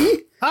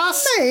 Me?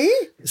 Us? Me?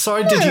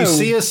 Sorry, did you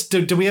see us?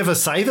 Did we ever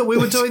say that we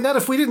were doing that?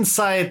 If we didn't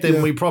say it,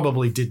 then we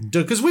probably didn't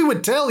do it because we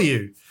would tell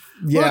you.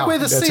 Yeah, like we're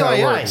the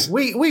CIA.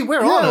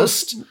 We're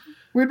honest.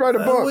 We'd write a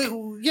book.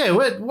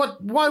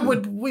 Why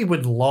would we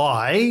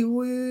lie?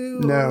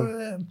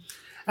 No.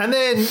 And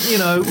then,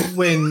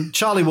 when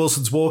Charlie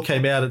Wilson's War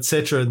came out,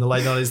 etc., in the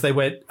late 90s, they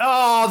went,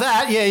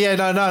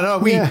 no.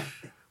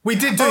 We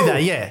did do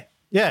that, yeah.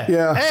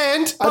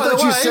 And, I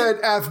thought you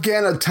said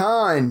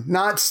Afghanistan,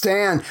 not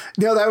Stan.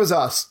 No, that was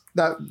us.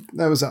 That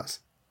was us.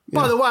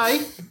 By the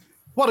way,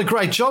 what a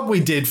great job we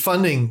did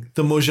funding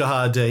the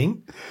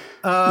Mujahideen.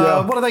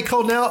 What are they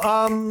called now?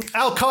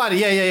 Al-Qaeda.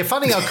 Yeah.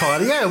 Funding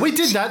Al-Qaeda. Yeah, we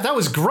did that. That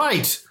was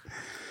great.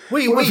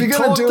 We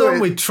taught them.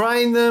 We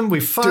trained them. We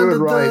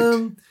funded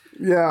them.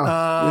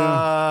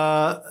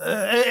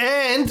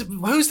 And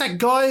who's that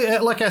guy?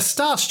 Like our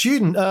star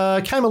student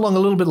came along a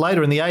little bit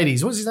later in the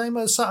 80s. What was his name?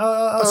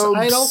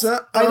 Adolf?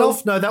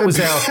 Adolf? No, that was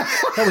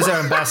our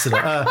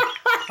ambassador.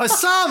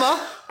 Osama.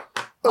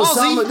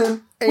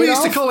 Aussie. We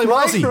used to call him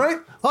Aussie. Right?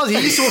 Aussie.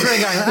 He used to walk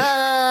around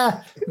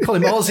going, call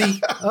him Aussie.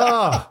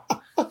 Oh,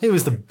 he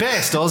was the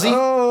best, Aussie.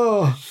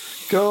 Oh,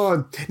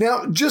 God.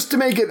 Now, just to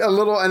make it a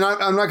little, and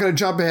I'm not going to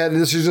jump ahead,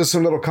 this is just a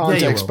little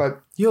context,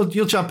 but You'll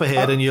jump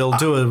ahead and you'll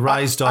do a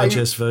raised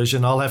digest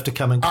version. I'll have to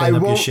come and clean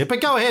up your shit.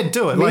 But go ahead,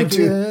 do it. At least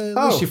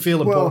you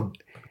feel important.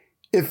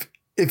 If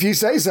you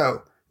say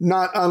so.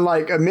 Not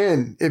unlike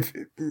Amin, if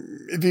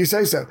you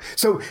say so.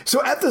 So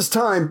at this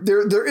time,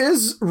 there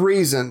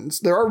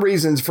are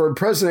reasons for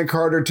President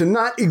Carter to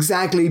not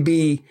exactly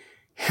be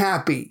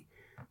happy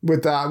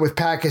with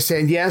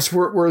Pakistan. Yes,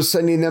 we're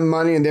sending them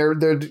money and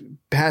they're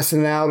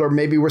passing it out, or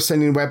maybe we're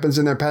sending weapons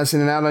and they're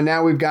passing it out. And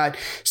now we've got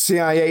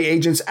CIA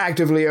agents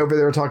actively over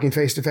there talking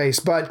face to face.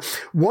 But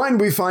one,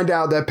 we find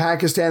out that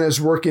Pakistan is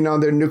working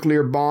on their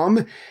nuclear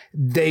bomb.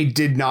 They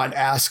did not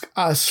ask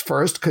us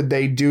first. Could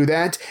they do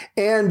that?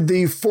 And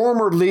the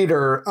former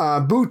leader,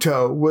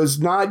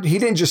 Bhutto, he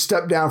didn't just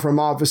step down from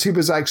office. He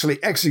was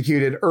actually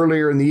executed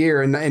earlier in the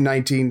year in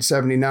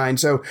 1979.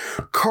 So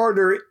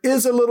Carter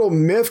is a little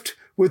miffed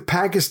with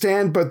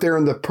Pakistan, but they're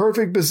in the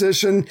perfect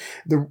position.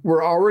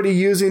 We're already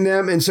using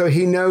them. And so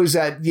he knows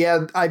that,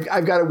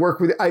 I've got to work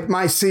with,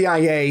 my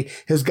CIA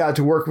has got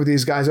to work with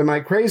these guys. I'm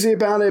not crazy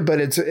about it, but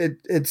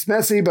it's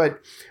messy,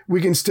 but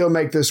we can still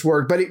make this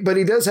work. But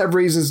he does have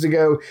reasons to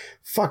go,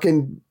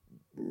 fucking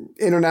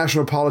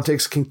international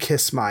politics can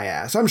kiss my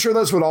ass. I'm sure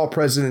that's what all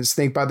presidents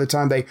think by the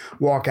time they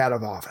walk out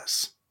of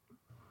office.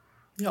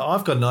 Yeah,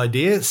 I've got an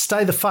idea.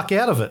 Stay the fuck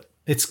out of it.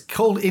 It's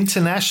called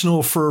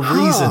international for a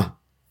reason.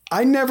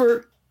 I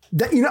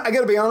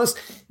got to be honest,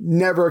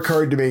 never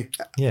occurred to me.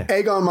 Yeah.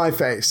 Egg on my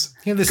face.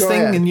 This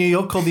thing in New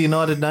York called the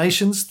United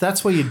Nations,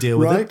 that's where you deal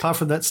with it. Apart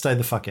from that, stay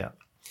the fuck out.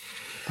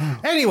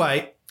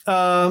 Anyway,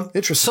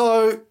 interesting.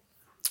 So,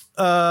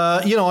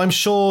 I'm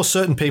sure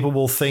certain people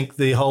will think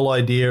the whole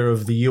idea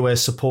of the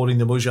US supporting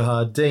the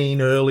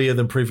Mujahideen earlier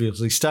than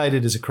previously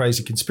stated is a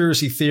crazy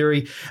conspiracy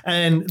theory,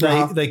 and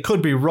they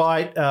could be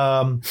right.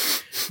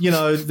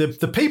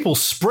 The people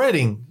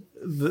spreading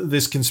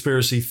this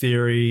conspiracy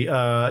theory,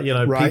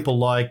 people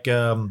like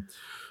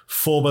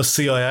former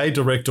CIA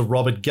director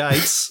Robert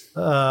Gates.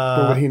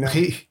 What would he know?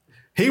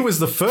 He was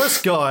the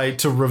first guy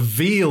to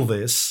reveal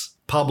this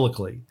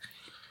publicly.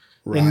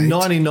 Right. In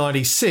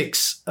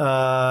 1996,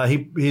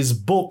 his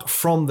book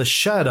From the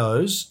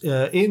Shadows,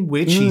 in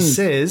which he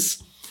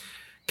says,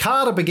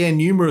 Carter began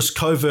numerous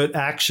covert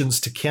actions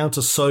to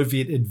counter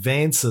Soviet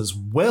advances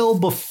well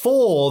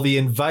before the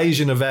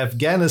invasion of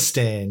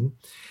Afghanistan.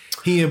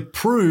 He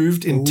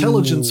improved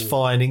intelligence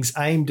findings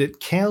aimed at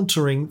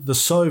countering the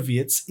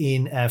Soviets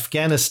in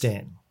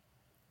Afghanistan.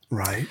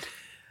 Right.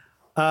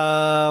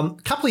 A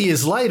couple of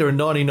years later, in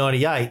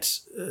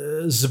 1998,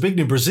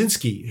 Zbigniew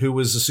Brzezinski, who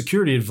was a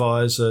security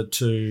advisor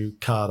to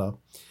Carter,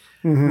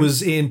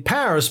 was in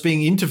Paris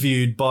being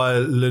interviewed by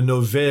Le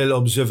Nouvel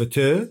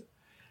Observateur.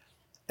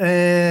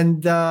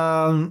 And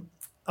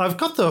I've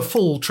got the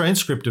full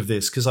transcript of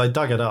this because I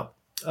dug it up.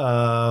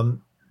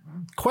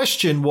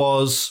 Question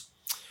was,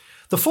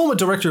 the former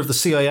director of the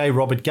CIA,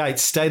 Robert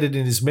Gates, stated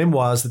in his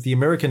memoirs that the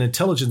American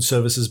intelligence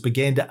services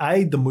began to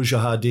aid the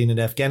Mujahideen in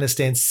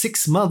Afghanistan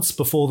 6 months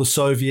before the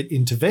Soviet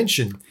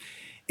intervention.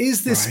 In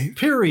this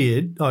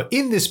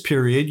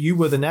period, you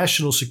were the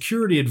national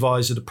security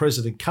advisor to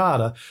President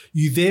Carter.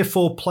 You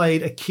therefore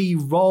played a key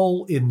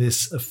role in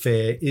this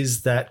affair.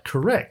 Is that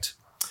correct?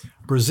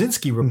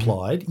 Brzezinski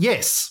replied,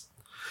 yes.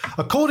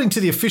 According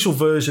to the official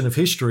version of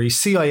history,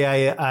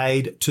 CIA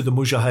aid to the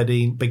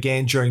Mujahideen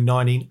began during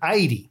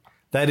 1980.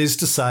 That is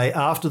to say,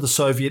 after the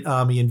Soviet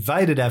army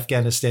invaded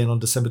Afghanistan on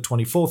December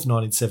 24th,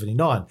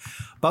 1979.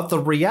 But the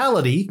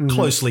reality,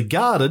 closely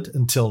guarded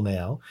until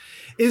now,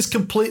 is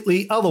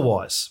completely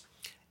otherwise.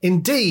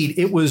 Indeed,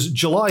 it was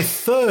July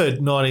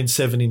 3rd,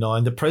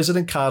 1979, that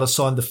President Carter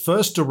signed the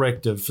first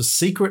directive for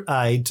secret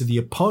aid to the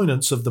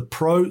opponents of the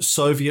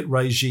pro-Soviet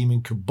regime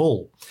in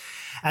Kabul.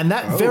 And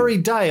that very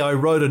day, I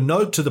wrote a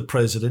note to the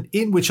president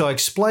in which I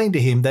explained to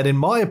him that, in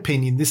my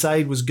opinion, this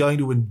aid was going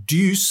to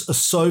induce a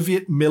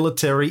Soviet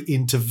military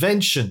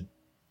intervention.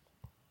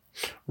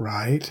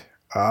 Right.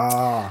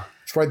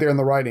 It's right there in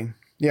the writing.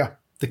 Yeah.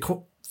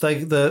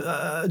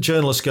 The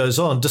journalist goes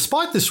on,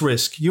 despite this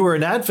risk, you were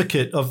an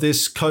advocate of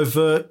this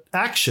covert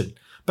action,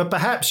 but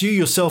perhaps you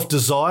yourself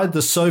desired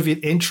the Soviet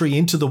entry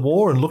into the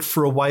war and looked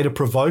for a way to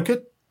provoke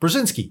it?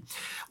 Brzezinski,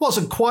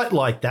 wasn't quite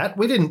like that.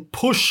 We didn't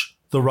push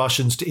the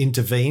Russians to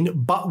intervene,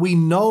 but we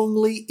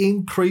knowingly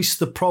increased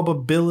the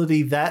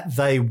probability that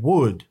they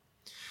would.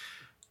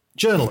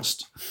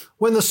 Journalist,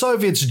 when the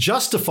Soviets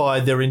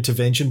justified their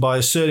intervention by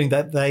asserting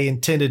that they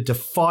intended to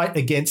fight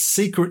against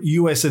secret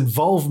US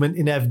involvement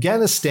in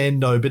Afghanistan,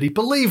 nobody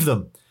believed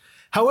them.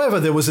 However,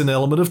 there was an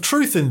element of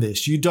truth in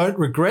this. You don't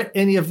regret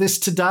any of this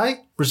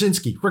today?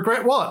 Brzezinski,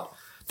 regret what?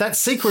 that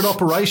secret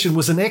operation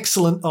was an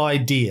excellent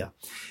idea.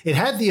 It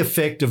had the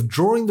effect of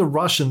drawing the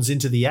Russians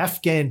into the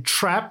Afghan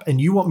trap,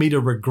 and you want me to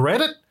regret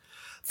it?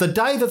 The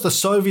day that the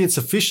Soviets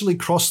officially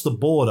crossed the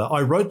border,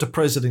 I wrote to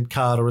President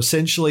Carter,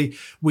 essentially,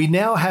 we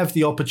now have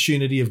the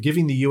opportunity of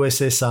giving the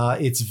USSR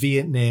its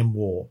Vietnam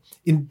War.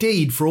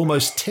 Indeed, for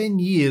almost 10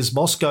 years,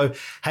 Moscow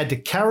had to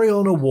carry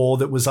on a war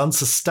that was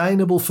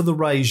unsustainable for the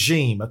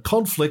regime, a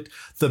conflict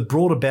that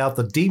brought about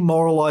the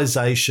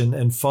demoralization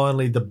and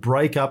finally the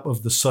breakup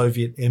of the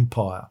Soviet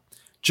Empire.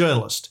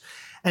 Journalist.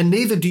 And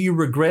neither do you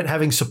regret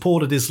having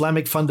supported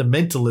Islamic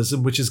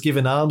fundamentalism, which has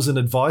given arms and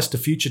advice to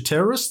future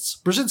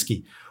terrorists?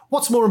 Brzezinski.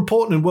 What's more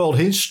important in world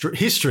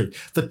history,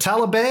 the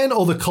Taliban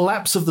or the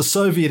collapse of the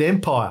Soviet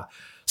Empire?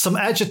 Some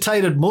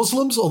agitated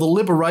Muslims or the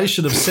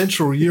liberation of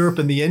Central Europe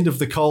and the end of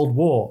the Cold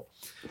War?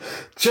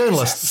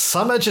 Journalists,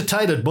 some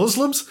agitated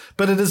Muslims,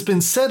 but it has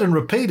been said and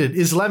repeated,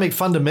 Islamic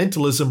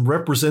fundamentalism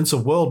represents a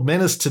world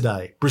menace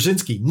today.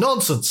 Brzezinski,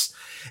 nonsense.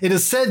 It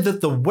is said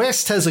that the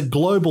West has a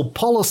global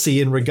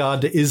policy in regard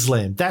to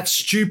Islam. That's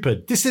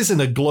stupid. This isn't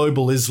a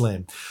global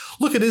Islam.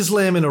 Look at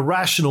Islam in a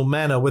rational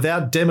manner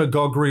without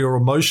demagoguery or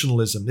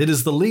emotionalism. It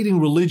is the leading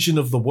religion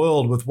of the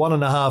world with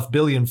 1.5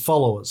 billion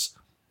followers.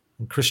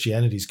 And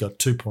Christianity's got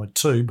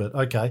 2.2, but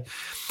okay.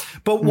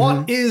 But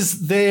what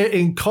is there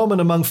in common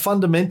among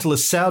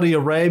fundamentalist Saudi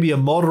Arabia,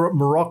 moderate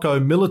Morocco,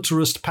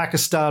 militarist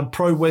Pakistan,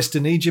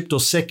 pro-Western Egypt, or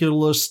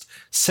secularist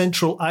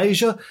Central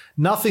Asia?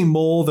 Nothing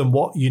more than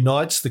what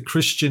unites the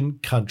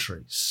Christian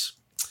countries.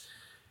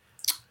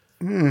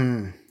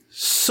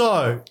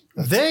 So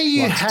there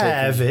you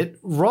have it.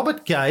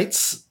 Robert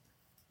Gates,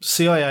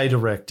 CIA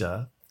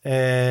director,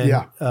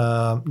 and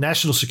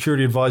National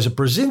Security Advisor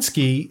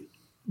Brzezinski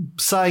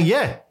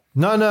saying,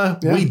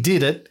 we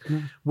did it.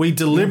 We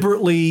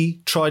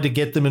deliberately tried to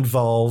get them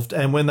involved.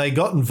 And when they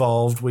got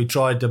involved, we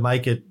tried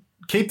to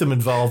keep them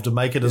involved and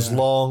make it as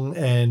long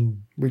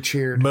and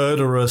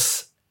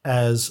murderous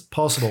as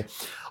possible.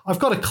 I've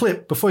got a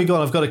clip, before you go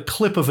on, I've got a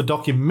clip of a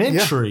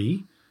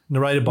documentary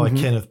narrated by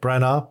Kenneth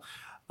Branagh,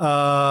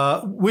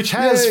 which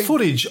has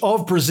footage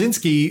of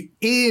Brzezinski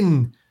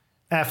in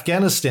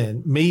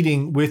Afghanistan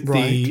meeting with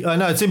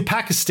it's in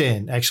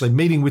Pakistan, actually,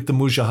 meeting with the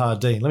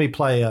Mujahideen. Let me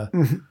play a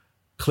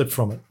clip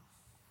from it.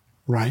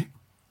 Right.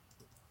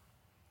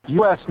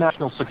 U.S.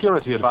 National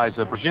Security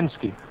Advisor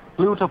Brzezinski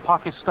flew to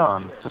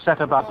Pakistan to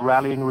set about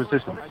rallying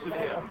resistance.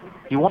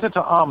 He wanted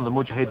to arm the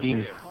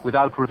Mujahideen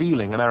without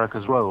revealing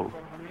America's role.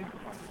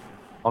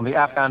 On the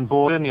Afghan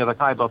border near the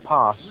Khyber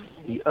Pass,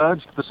 he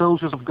urged the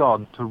soldiers of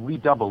God to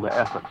redouble their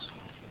efforts.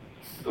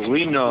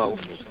 We know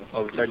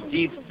of their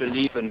deep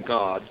belief in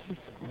God,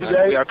 and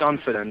we are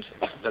confident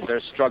that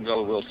their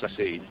struggle will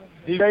succeed.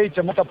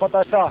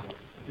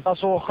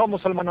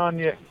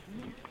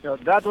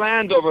 That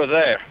land over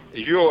there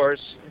is yours.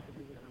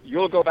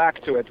 You'll go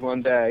back to it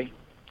one day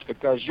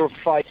because your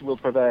fight will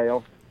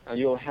prevail and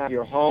you'll have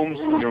your homes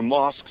and your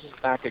mosques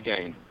back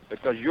again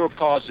because your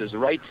cause is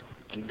right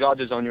and God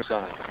is on your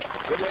side.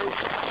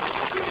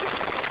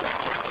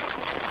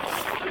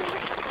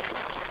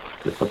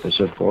 The purpose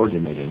of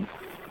coordinating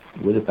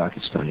with the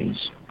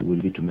Pakistanis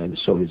will be to make the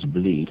Soviets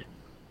bleed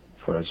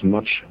for as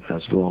much,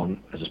 as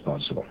long as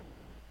possible.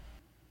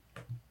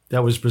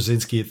 That was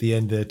Brzezinski at the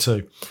end there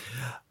too.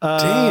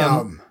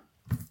 Damn.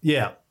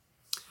 Yeah.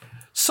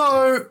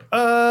 So,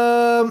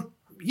 hold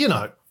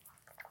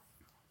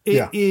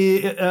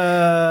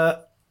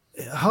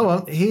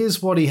on.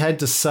 Here's what he had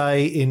to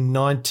say in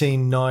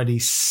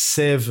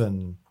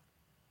 1997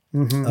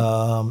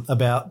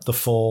 about the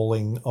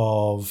falling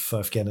of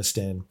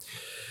Afghanistan.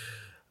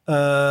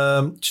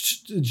 A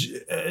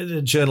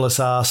journalist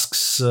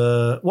asks,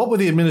 what were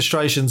the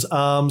administration's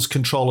arms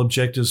control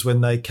objectives when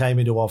they came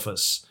into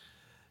office?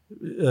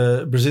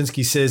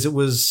 Brzezinski says it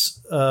was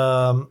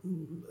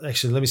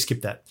actually, let me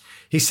skip that.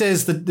 He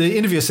says that the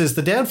interviewer says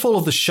the downfall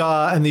of the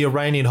Shah and the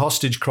Iranian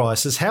hostage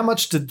crisis, how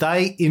much did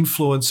they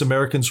influence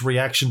Americans'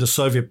 reaction to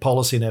Soviet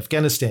policy in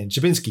Afghanistan?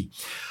 Jabinsky,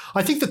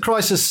 I think the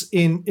crisis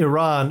in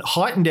Iran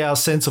heightened our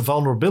sense of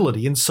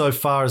vulnerability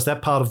insofar as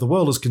that part of the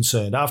world is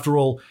concerned. After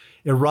all,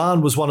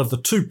 Iran was one of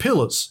the two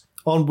pillars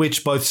on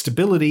which both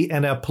stability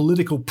and our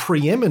political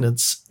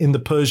preeminence in the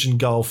Persian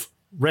Gulf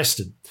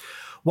rested.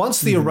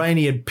 Once the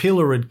Iranian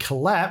pillar had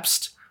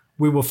collapsed,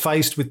 we were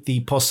faced with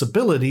the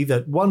possibility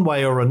that one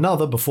way or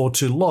another, before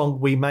too long,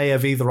 we may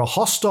have either a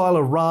hostile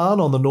Iran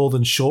on the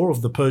northern shore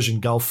of the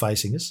Persian Gulf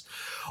facing us,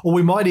 or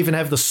we might even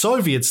have the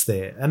Soviets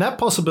there. And that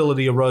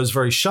possibility arose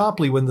very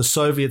sharply when the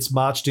Soviets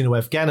marched into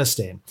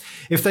Afghanistan.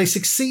 If they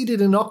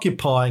succeeded in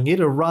occupying it,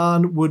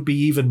 Iran would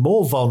be even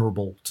more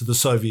vulnerable to the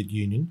Soviet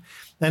Union.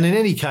 And in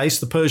any case,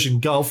 the Persian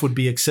Gulf would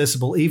be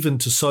accessible even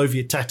to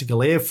Soviet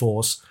tactical air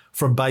force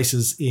from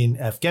bases in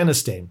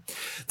Afghanistan.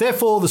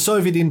 Therefore, the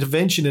Soviet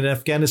intervention in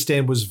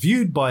Afghanistan was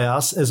viewed by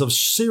us as of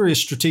serious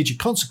strategic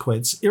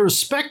consequence,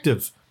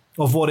 irrespective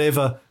of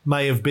whatever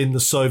may have been the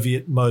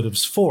Soviet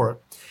motives for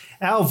it.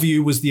 Our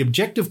view was the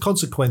objective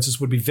consequences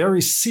would be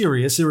very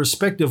serious,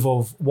 irrespective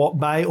of what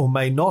may or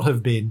may not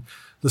have been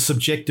the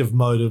subjective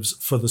motives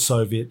for the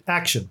Soviet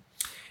action.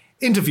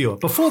 Interviewer,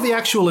 before the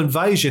actual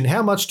invasion,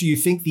 how much do you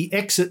think the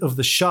exit of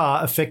the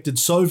Shah affected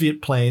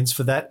Soviet plans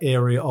for that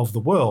area of the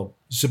world?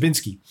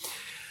 Brzezinski.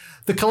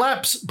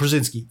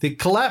 The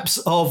collapse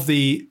of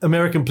the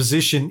American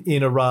position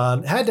in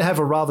Iran had to have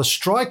a rather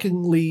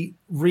strikingly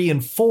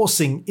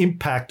reinforcing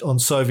impact on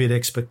Soviet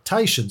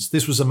expectations.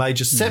 This was a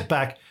major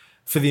setback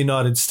for the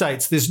United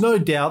States. There's no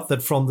doubt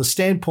that from the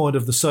standpoint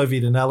of the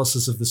Soviet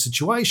analysis of the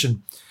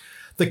situation,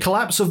 the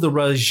collapse of the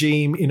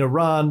regime in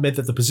Iran meant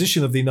that the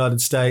position of the United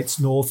States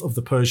north of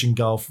the Persian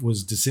Gulf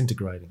was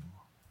disintegrating.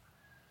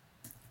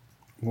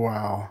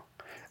 Wow.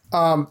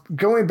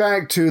 Going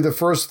back to the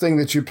first thing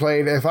that you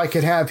played, if I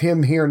could have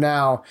him here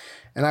now,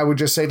 and I would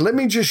just say, let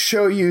me just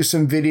show you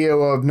some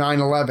video of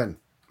 9/11,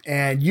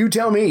 and you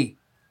tell me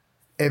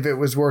if it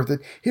was worth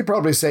it. He'd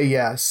probably say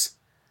yes,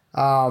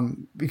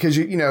 because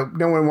you know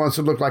no one wants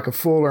to look like a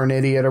fool or an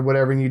idiot or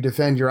whatever, and you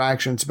defend your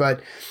actions. But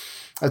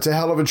that's a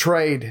hell of a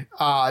trade.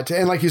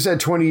 And like you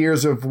said, 20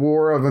 years of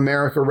war of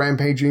America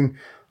rampaging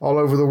all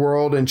over the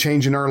world and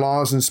changing our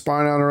laws and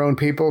spying on our own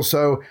people.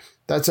 So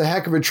that's a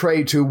heck of a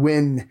trade to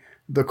win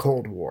the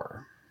Cold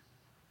War.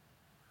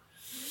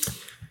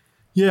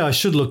 Yeah, I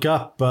should look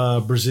up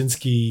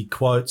Brzezinski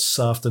quotes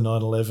after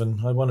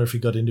 9/11. I wonder if he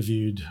got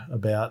interviewed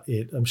about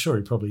it. I'm sure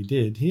he probably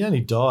did. He only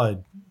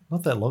died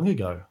not that long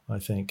ago, I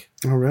think.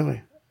 Oh,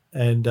 really?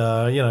 And,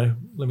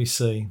 let me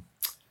see.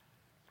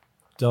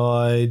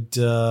 Died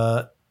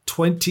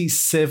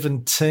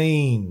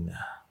 2017.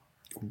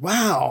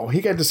 Wow. He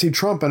got to see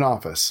Trump in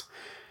office.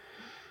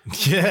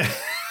 Yeah.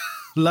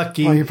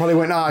 Lucky. Oh, he probably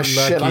went,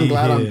 shit, I'm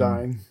glad I'm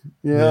dying.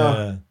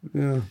 Yeah.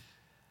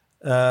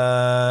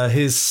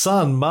 His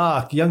son,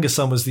 Mark, younger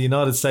son, was the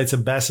United States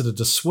ambassador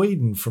to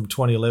Sweden from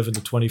 2011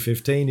 to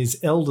 2015. His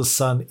eldest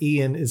son,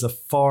 Ian, is a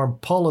foreign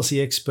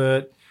policy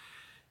expert.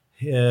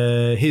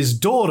 His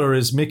daughter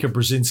is Mika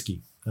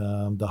Brzezinski,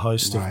 the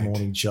host of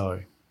Morning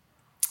Joe.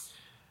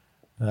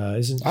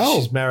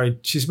 She's married?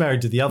 She's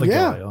married to the other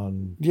guy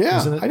on. Yeah,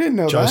 isn't it? I didn't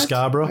know Joe that.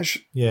 Scarborough. I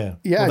should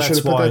have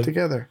put that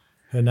together.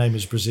 Her name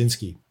is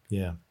Brzezinski.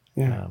 Yeah.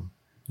 I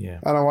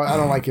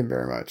don't like him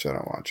very much. I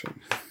don't watch him.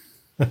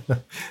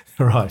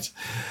 Right.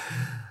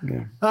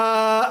 Yeah.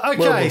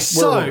 Okay.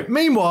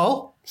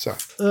 Meanwhile,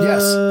 yes.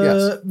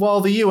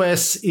 While the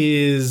US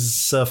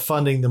is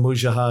funding the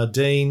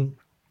Mujahideen,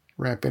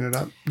 ramping it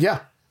up. Yeah.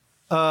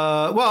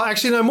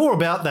 More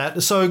about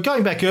that. So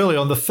going back early,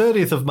 on the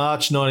 30th of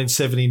March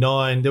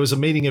 1979, there was a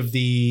meeting of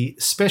the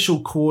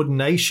Special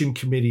Coordination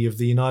Committee of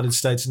the United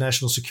States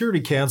National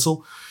Security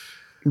Council,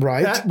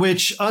 right? At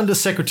which Under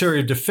Secretary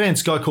of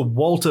Defense, a guy called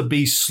Walter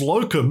B.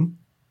 Slocum,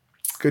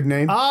 good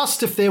name,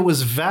 asked if there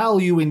was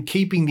value in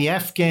keeping the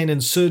Afghan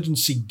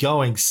insurgency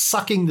going,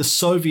 sucking the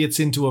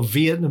Soviets into a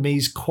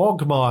Vietnamese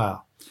quagmire.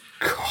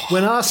 God.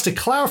 When asked to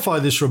clarify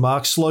this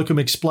remark, Slocum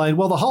explained,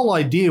 well, the whole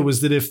idea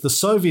was that if the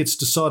Soviets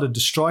decided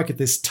to strike at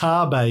this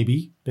tar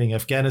baby, being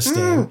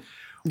Afghanistan,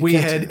 we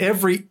had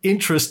every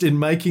interest in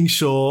making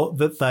sure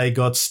that they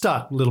got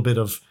stuck. A little bit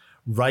of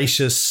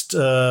racist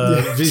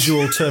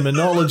visual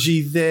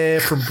terminology there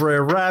from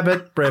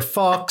Brer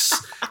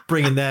Fox,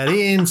 bringing that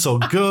in, so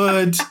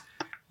good.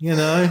 You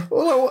know,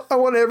 well, I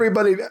want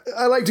everybody.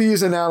 I like to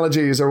use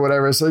analogies or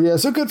whatever. So yeah,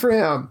 so good for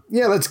him.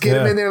 Yeah, let's get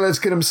him in there. Let's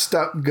get him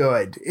stuck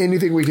good.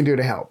 Anything we can do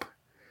to help.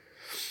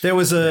 There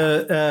was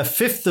a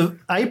 5th of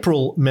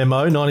April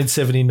memo,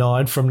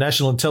 1979, from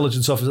National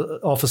Intelligence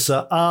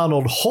Officer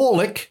Arnold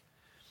Horlick,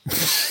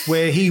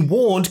 where he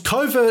warned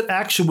covert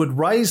action would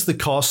raise the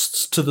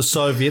costs to the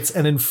Soviets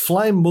and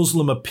inflame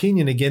Muslim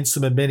opinion against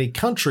them in many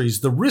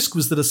countries. The risk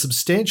was that a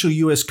substantial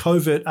US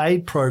covert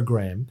aid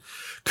program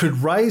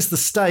could raise the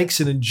stakes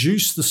and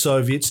induce the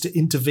Soviets to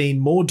intervene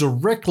more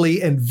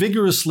directly and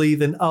vigorously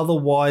than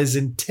otherwise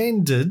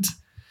intended.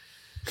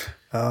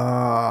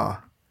 But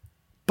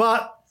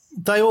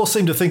they all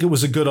seem to think it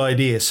was a good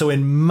idea. So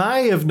in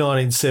May of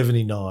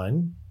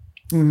 1979,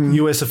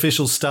 US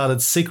officials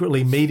started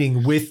secretly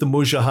meeting with the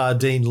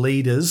Mujahideen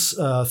leaders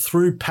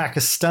through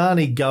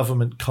Pakistani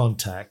government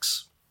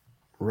contacts.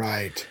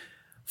 Right.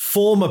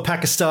 Former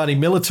Pakistani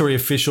military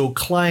official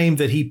claimed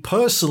that he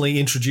personally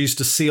introduced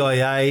a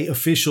CIA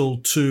official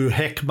to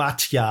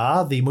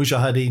Hekmatyar, the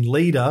Mujahideen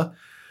leader,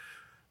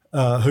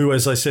 who,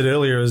 as I said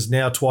earlier, has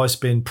now twice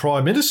been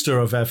Prime Minister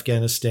of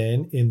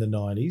Afghanistan in the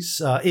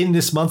 90s. In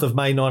this month of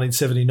May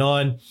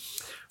 1979,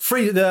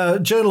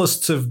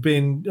 journalists have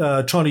been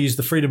trying to use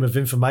the Freedom of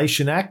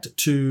Information Act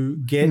to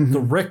get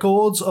the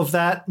records of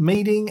that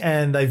meeting,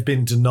 and they've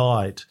been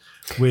denied,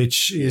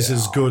 which is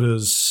as good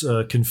as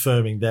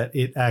confirming that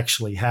it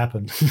actually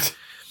happened.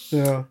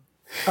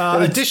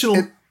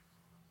 Additional...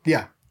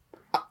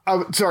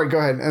 sorry, go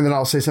ahead, and then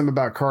I'll say something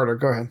about Carter.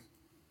 Go ahead.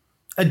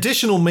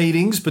 Additional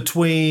meetings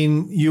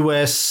between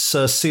US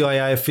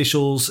CIA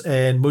officials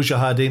and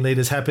Mujahideen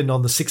leaders happened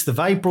on the 6th of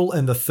April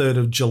and the 3rd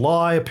of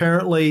July,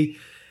 apparently.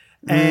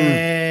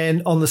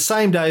 And on the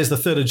same day as the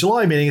 3rd of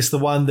July meeting, it's the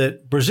one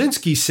that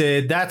Brzezinski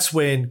said that's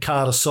when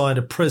Carter signed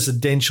a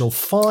presidential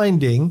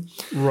finding.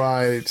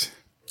 Right.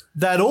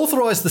 that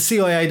authorized the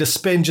CIA to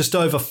spend just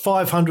over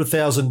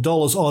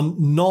 $500,000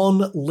 on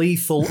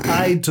non-lethal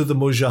aid to the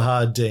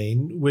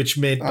Mujahideen, which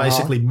meant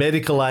basically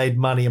medical aid,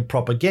 money, and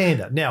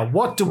propaganda. Now,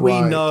 what do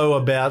we know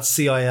about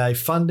CIA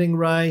funding,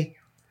 Ray?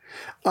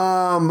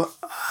 I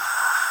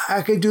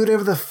could do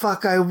whatever the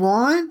fuck I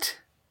want.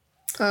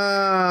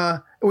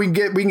 We can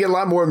get a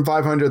lot more than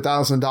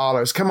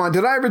 $500,000. Come on,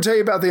 did I ever tell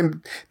you about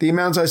the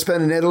amounts I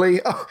spent in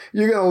Italy? Oh,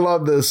 you're gonna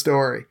love this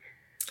story.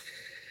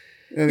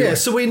 Anyway. Yeah,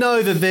 so we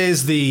know that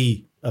there's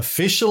the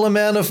official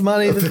amount of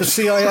money that the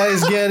CIA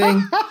is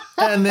getting,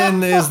 and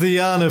then there's the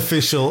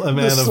unofficial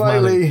amount of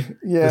money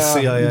the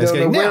CIA is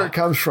getting. Know where it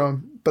comes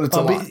from, but it's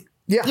a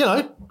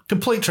lot.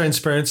 Complete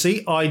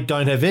transparency. I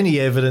don't have any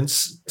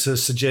evidence to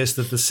suggest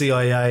that the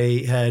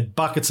CIA had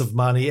buckets of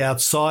money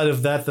outside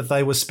of that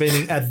they were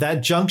spending at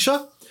that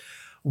juncture.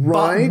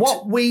 Right.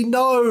 But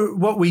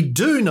what we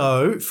do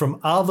know from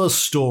other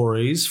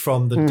stories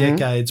from the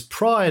decades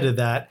prior to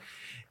that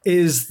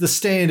is the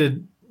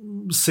standard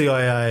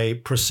CIA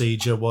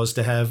procedure was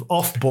to have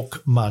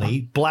off-book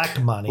money,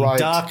 black money,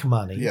 dark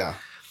money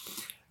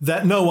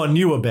that no one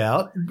knew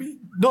about,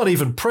 not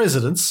even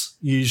presidents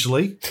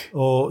usually,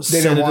 or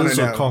senators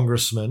or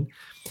congressmen.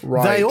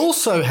 Right. They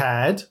also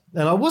had,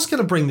 and I was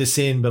going to bring this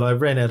in, but I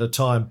ran out of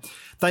time,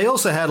 they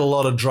also had a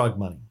lot of drug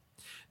money.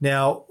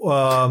 Now,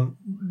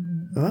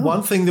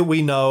 one thing that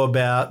we know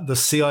about the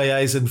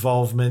CIA's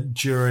involvement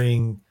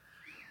during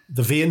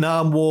the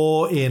Vietnam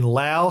War in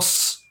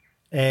Laos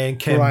and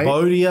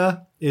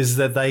Cambodia is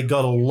that they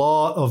got a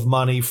lot of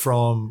money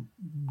from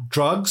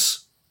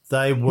drugs.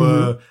 They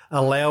were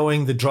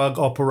allowing the drug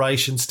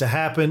operations to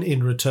happen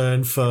in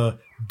return for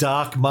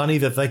dark money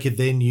that they could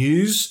then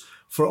use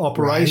for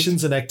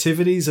operations and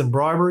activities and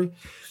bribery.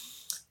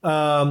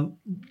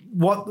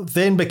 What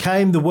then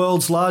became the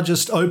world's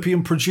largest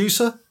opium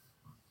producer?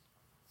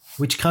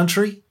 Which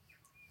country?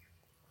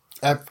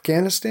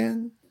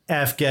 Afghanistan?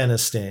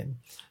 Afghanistan,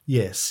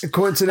 yes. A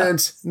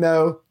coincidence?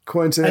 No.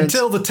 Coincidence.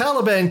 Until the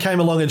Taliban came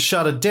along and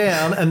shut it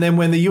down, and then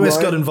when the US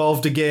got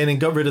involved again and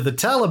got rid of the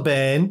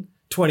Taliban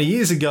 20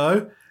 years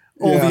ago,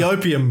 all the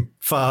opium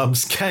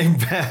farms came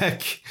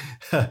back.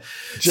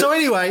 So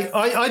anyway,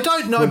 I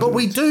don't know, but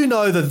we do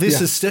know that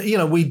this is,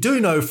 we do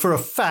know for a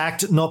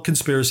fact, not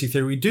conspiracy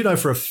theory, we do know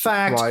for a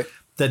fact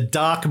that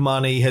dark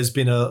money has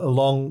been a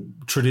long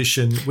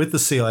tradition with the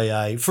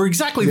CIA for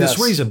exactly this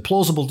reason,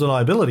 plausible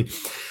deniability.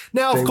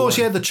 Now, of course,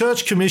 you had the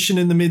Church Commission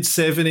in the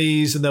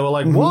mid-70s, and they were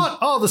like, what?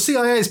 Oh, the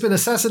CIA has been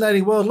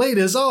assassinating world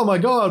leaders. Oh, my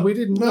God, we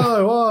didn't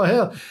know. Oh,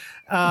 hell.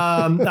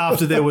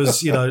 After there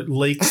was,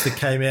 leaks that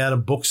came out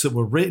and books that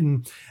were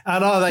written.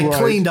 And they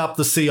cleaned up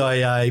the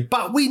CIA.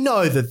 But we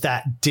know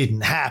that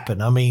didn't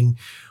happen. I mean,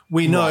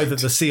 we know that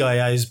the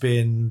CIA has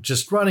been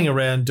just running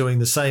around doing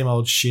the same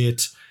old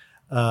shit,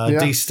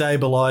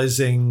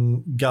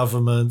 destabilizing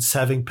governments,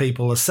 having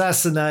people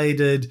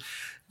assassinated.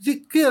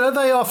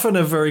 They often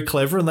are very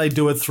clever and they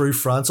do it through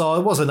fronts. Oh,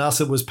 it wasn't us,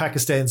 it was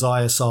Pakistan's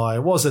ISI.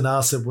 It wasn't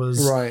us, it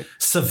was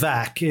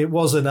SAVAK. It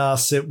wasn't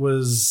us, it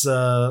was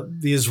the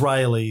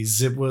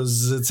Israelis. It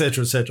was et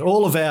cetera, et cetera.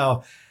 All of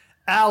our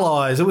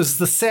allies. It was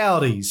the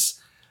Saudis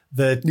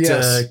that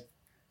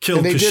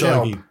killed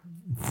Khashoggi.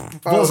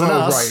 It wasn't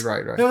us.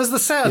 Right. It was the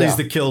Saudis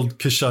that killed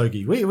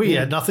Khashoggi. We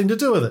had nothing to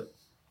do with it.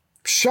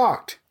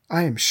 Shocked.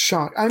 I am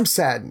shocked. I'm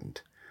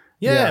saddened.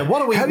 Yeah,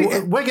 what are we? We're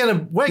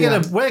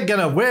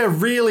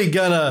really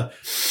gonna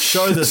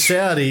show the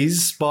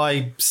Saudis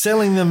by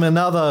selling them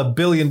another $1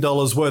 billion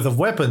worth of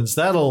weapons.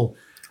 That'll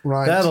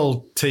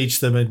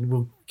teach them, and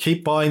we'll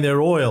keep buying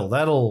their oil.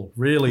 That'll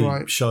really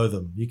show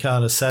them you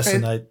can't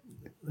assassinate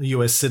a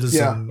U.S.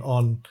 citizen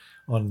on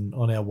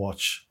our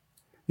watch.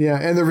 Yeah,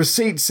 and the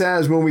receipt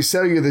says when we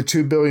sell you the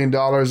 $2 billion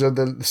of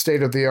the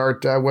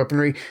state-of-the-art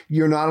weaponry,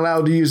 you're not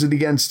allowed to use it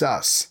against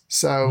us.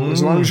 So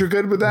as long as you're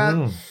good with that,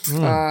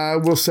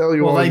 we'll sell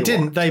you all they you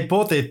didn't. want. They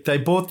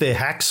bought their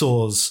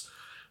hacksaws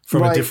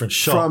from a different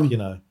shop,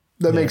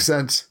 That makes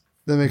sense.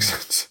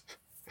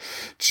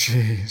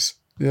 Jeez.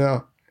 Yeah.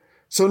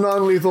 So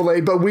non-lethal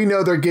aid, but we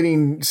know they're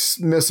getting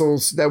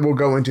missiles that we'll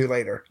go into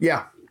later.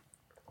 Yeah.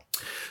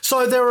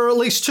 So there are at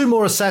least 2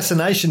 more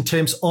assassination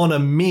attempts on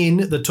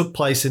Amin that took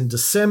place in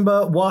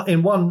December.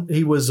 In one,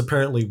 he was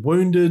apparently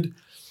wounded.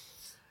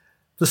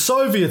 The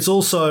Soviets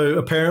also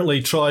apparently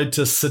tried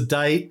to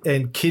sedate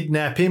and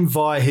kidnap him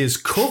via his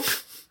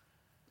cook.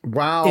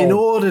 Wow. In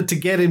order to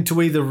get him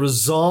to either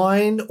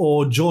resign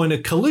or join a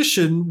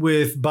coalition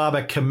with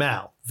Baba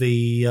Kemal,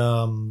 the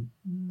other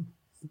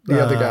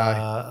guy.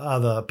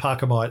 Other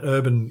Parkamite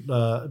urban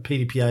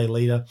PDPA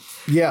leader.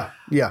 Yeah.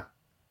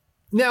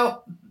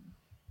 Now,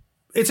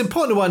 it's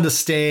important to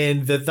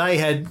understand that they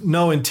had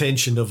no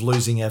intention of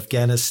losing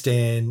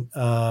Afghanistan.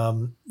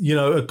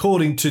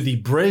 According to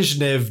the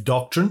Brezhnev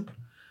Doctrine,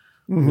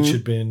 which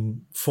had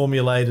been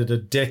formulated a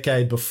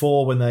decade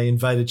before when they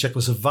invaded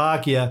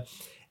Czechoslovakia,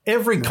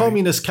 every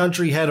communist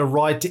country had a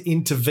right to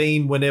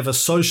intervene whenever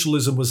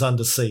socialism was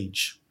under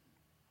siege.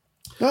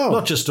 Oh,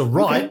 not just a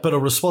right, but a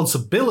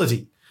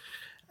responsibility.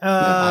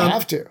 I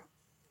have to.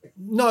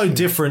 No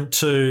different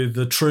to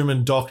the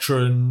Truman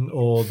Doctrine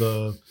or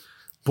the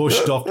Bush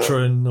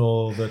doctrine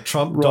or the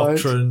Trump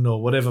doctrine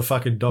or whatever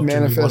fucking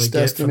doctrine you want to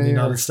get from the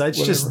United States.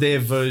 It's just their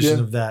version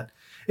of that.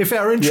 If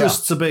our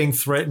interests are being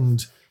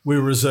threatened, we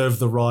reserve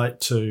the right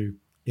to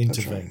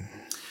intervene.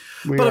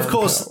 Right. But of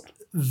course,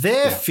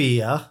 their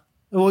fear,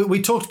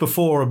 we talked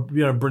before,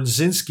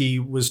 Brzezinski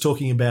was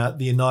talking about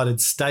the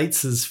United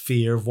States'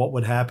 fear of what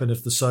would happen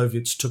if the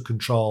Soviets took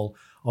control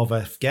of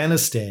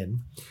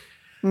Afghanistan.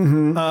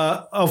 Mm-hmm.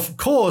 Of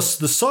course,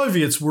 the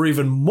Soviets were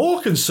even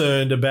more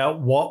concerned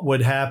about what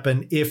would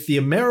happen if the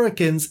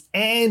Americans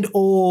and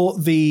or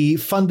the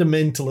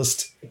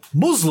fundamentalist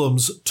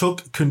Muslims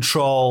took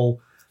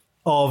control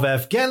of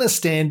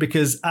Afghanistan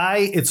because,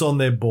 A, it's on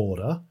their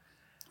border.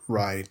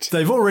 Right.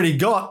 They've already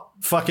got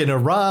fucking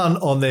Iran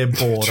on their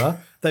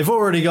border. They've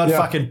already got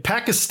fucking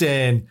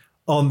Pakistan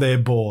on their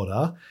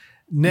border.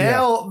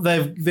 Now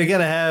they're going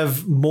to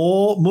have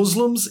more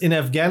Muslims in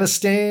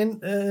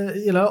Afghanistan,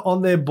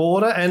 on their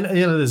border. And,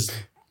 there's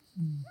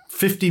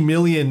 50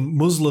 million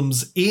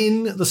Muslims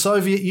in the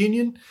Soviet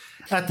Union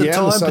at the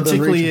time,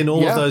 particularly region. In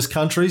all of those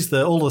countries,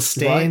 all the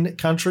Stan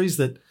countries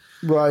that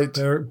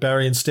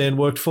Barry and Stan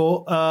worked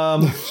for.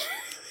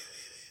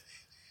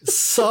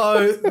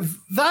 So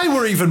they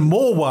were even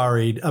more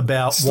worried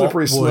about what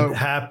would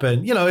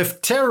happen.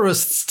 If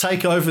terrorists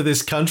take over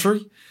this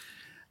country,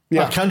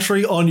 a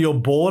country on your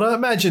border.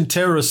 Imagine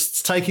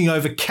terrorists taking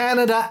over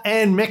Canada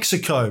and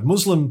Mexico.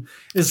 Muslim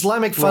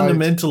Islamic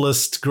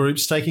fundamentalist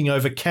groups taking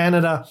over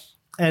Canada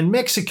and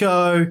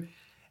Mexico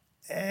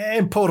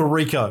and Puerto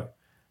Rico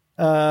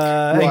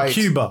and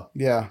Cuba.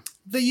 Yeah.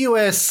 The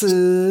US,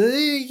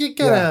 you're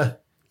gonna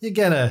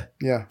get a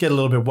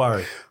little bit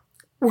worried.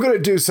 We're going to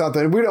do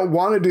something. We don't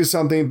want to do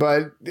something,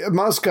 but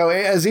Moscow,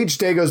 as each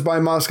day goes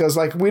by, Moscow's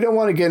like, we don't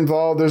want to get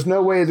involved. There's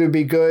no way it would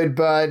be good,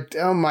 but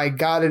oh my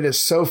God, it is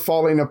so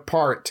falling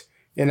apart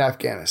in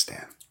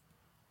Afghanistan.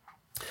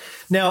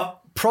 Now,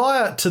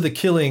 prior to the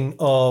killing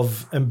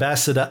of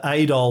Ambassador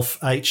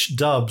Adolf H.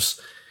 Dubs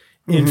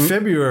in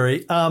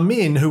February,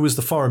 Armin, who was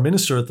the foreign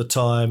minister at the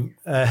time,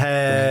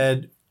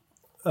 had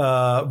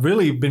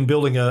really been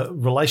building a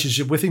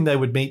relationship with him. They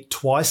would meet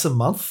twice a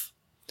month.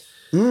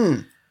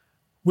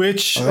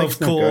 Which, of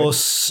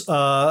course,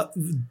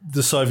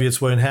 the Soviets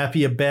weren't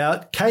happy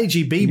about.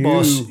 KGB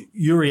boss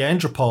Yuri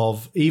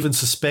Andropov even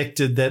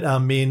suspected that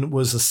Armin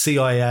was a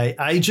CIA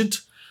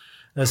agent.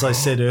 As I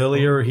said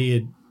earlier, he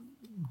had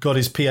got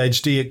his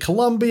PhD at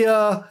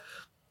Columbia.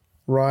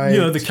 Right.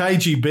 The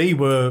KGB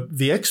were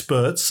the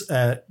experts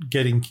at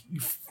getting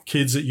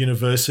kids at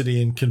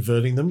university and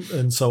converting them.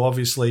 And so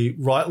obviously,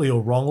 rightly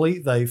or wrongly,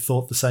 they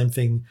thought the same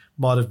thing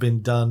might have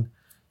been done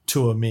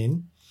to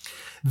Armin.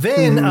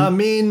 Then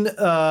Armin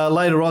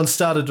later on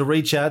started to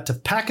reach out to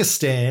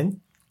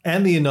Pakistan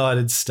and the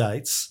United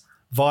States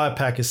via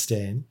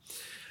Pakistan.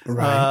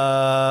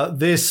 Right.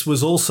 This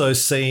was also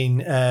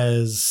seen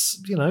as,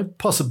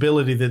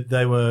 possibility that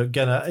they were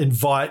going to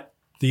invite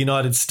the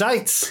United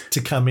States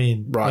to come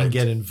in and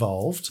get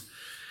involved.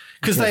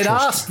 Because they'd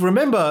asked,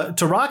 remember,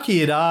 Taraki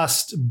had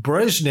asked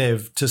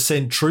Brezhnev to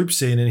send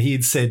troops in and he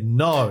had said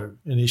no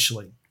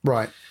initially.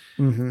 Right.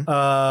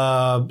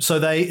 So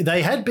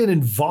they had been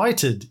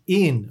invited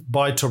in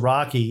by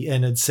Taraki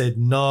and had said,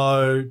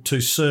 no, too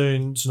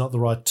soon. It's not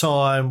the right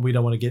time. We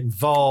don't want to get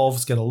involved.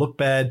 It's going to look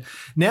bad.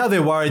 Now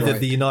they're worried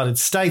that the United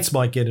States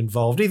might get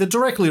involved, either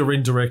directly or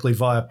indirectly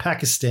via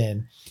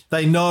Pakistan.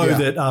 They know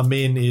that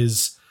Armin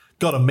is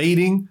got a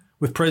meeting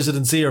with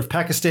President Zia of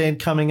Pakistan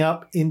coming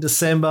up in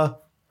December.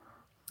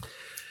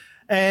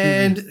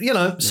 And,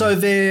 so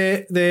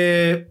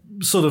they're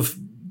sort of,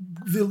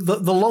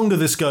 the longer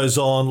this goes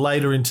on,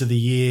 later into the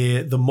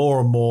year, the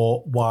more and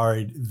more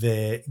worried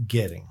they're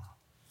getting.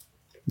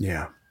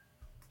 Yeah.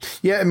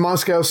 Yeah, and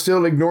Moscow's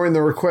still ignoring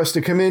the request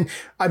to come in.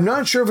 I'm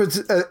not sure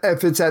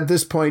if it's at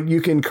this point, you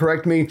can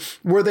correct me,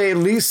 were they at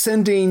least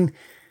sending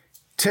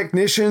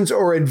technicians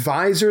or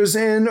advisors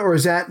in, or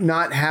has that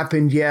not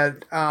happened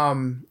yet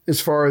as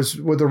far as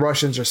what the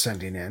Russians are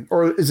sending in?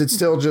 Or is it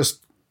still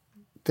just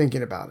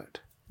thinking about it?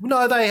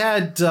 No, they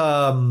had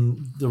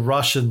the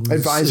Russian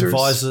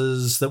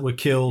advisors that were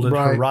killed at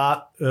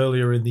Herat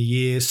earlier in the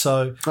year.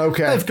 So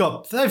they've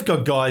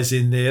got guys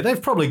in there.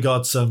 They've probably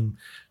got some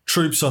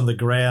troops on the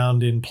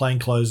ground in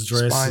plainclothes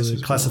dress,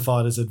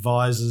 classified as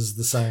advisors,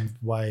 the same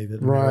way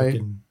that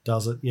American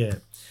does it. Yeah,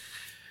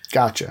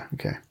 gotcha.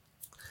 Okay,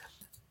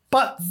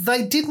 but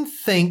they didn't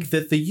think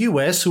that the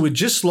US, who had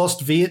just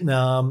lost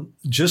Vietnam,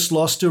 just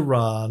lost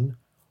Iran,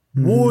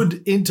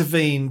 would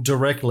intervene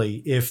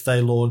directly if they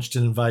launched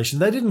an invasion.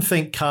 They didn't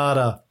think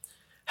Carter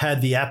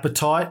had the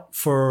appetite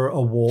for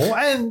a war,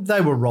 and they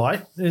were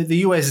right. The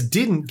US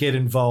didn't get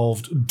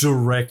involved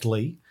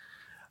directly,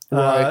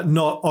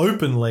 not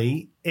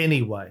openly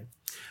anyway.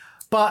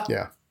 But,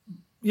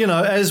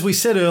 as we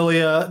said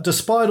earlier,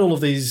 despite all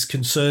of these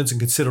concerns and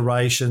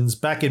considerations,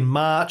 back in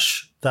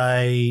March,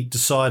 they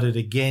decided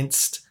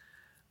against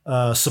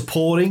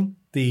supporting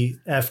the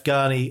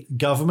Afghani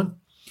government.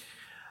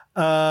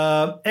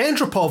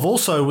 Andropov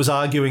also was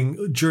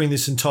arguing during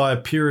this entire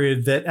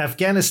period that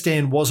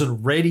Afghanistan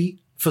wasn't ready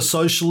for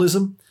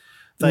socialism.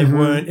 They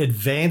weren't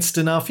advanced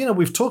enough. You know,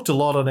 we've talked a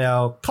lot on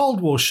our Cold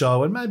War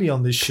show and maybe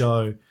on this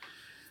show.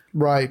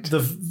 Right. The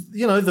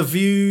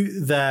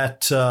view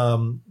that,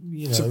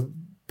 it's a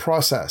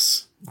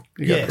process.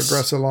 You got to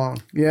progress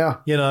along. Yeah.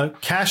 You know,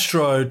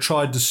 Castro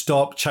tried to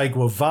stop Che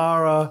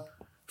Guevara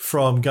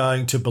from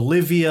going to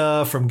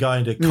Bolivia, from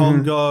going to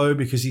Congo,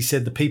 because he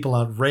said the people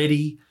aren't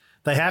ready.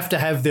 They have to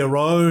have their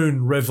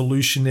own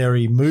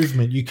revolutionary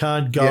movement. You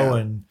can't go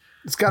and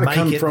it's got to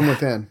come from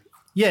within.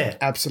 Yeah.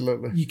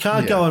 Absolutely. You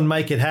can't go and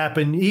make it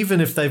happen, even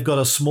if they've got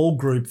a small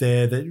group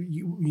there that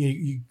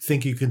you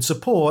think you can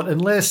support,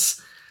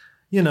 unless,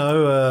 you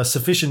know, a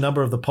sufficient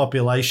number of the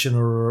population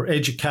are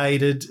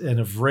educated and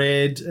have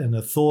read and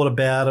have thought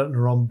about it and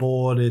are on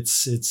board.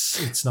 It's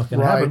not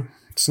going to happen.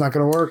 It's not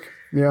going to work.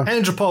 Yeah.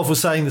 Andropov was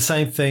saying the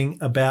same thing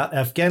about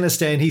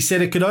Afghanistan. He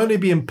said it could only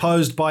be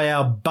imposed by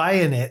our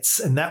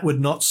bayonets, and that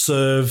would not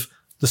serve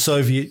the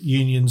Soviet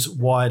Union's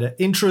wider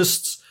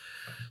interests.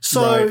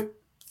 So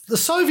the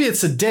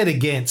Soviets are dead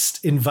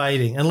against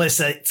invading unless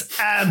it's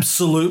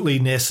absolutely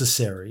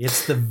necessary.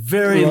 It's the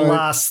very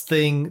last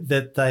thing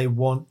that they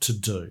want to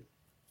do.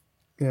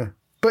 Yeah.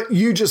 But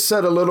you just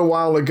said a little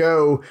while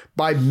ago,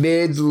 by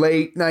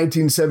late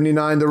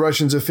 1979, the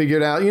Russians have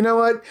figured out, you know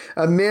what?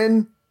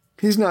 Amin,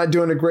 he's not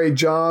doing a great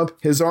job.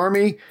 His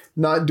army,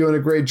 not doing a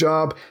great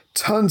job.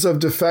 Tons of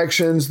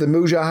defections. The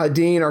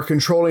Mujahideen are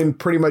controlling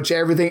pretty much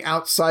everything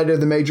outside of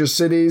the major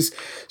cities.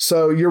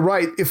 So you're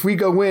right. If we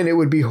go in, it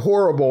would be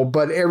horrible,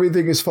 but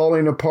everything is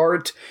falling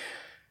apart.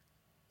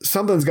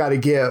 Something's got to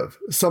give.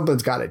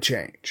 Something's got to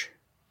change.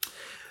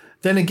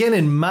 Then again,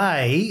 in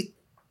May,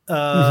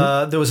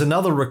 there was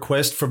another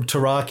request from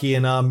Taraki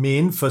and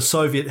Armin for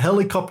Soviet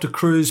helicopter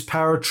crews,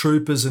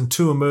 paratroopers, and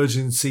 2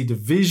 emergency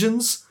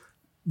divisions.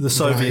 The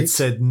Soviets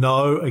said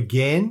no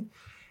again.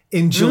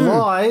 In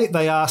July,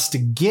 they asked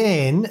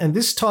again, and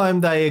this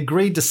time they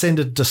agreed to send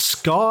a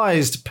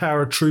disguised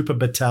paratrooper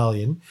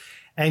battalion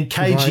and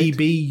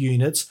KGB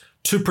units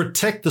to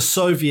protect the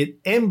Soviet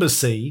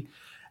embassy,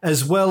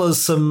 as well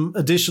as some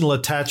additional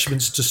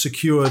attachments to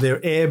secure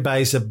their air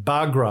base at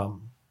Bagram.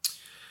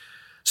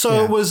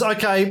 So it was,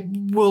 okay,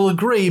 we'll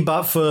agree,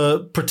 but for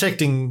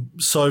protecting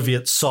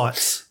Soviet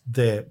sites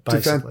there,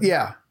 basically.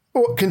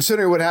 Well,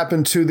 considering what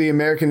happened to the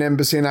American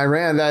embassy in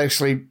Iran, that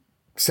actually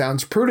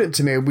sounds prudent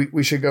to me.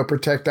 We should go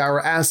protect our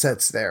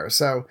assets there.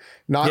 So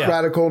not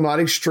radical, not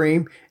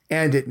extreme,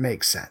 and it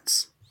makes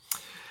sense.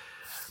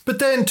 But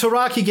then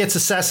Taraki gets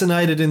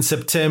assassinated in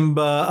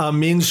September.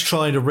 Amin's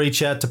trying to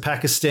reach out to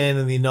Pakistan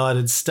and the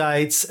United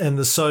States, and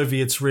the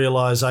Soviets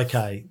realize,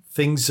 okay,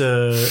 things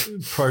are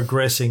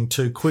progressing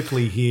too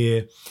quickly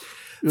here.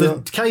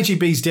 The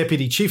KGB's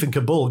deputy chief in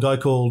Kabul, a guy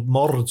called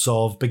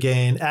Morozov,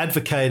 began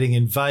advocating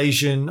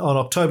invasion. On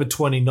October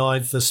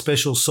 29th, the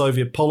Special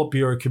Soviet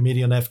Politburo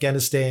Committee on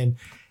Afghanistan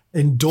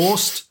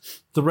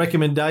endorsed the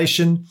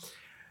recommendation.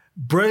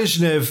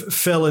 Brezhnev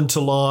fell into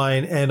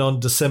line, and on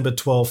December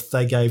 12th,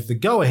 they gave the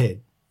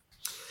go-ahead.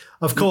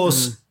 Of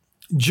course,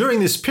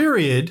 during this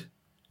period,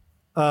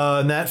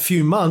 in that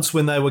few months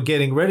when they were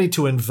getting ready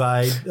to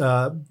invade,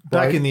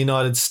 back in the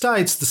United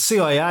States, the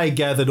CIA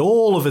gathered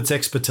all of its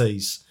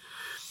expertise.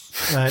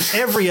 And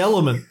every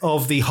element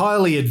of the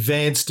highly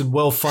advanced and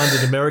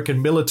well-funded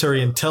American military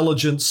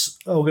intelligence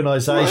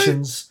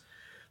organizations,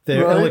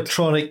 their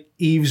electronic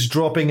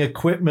eavesdropping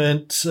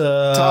equipment,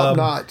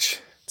 top-notch,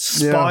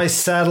 spy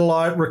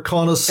satellite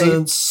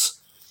reconnaissance.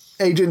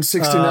 Agent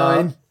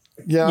 69.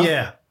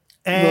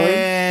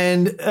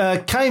 And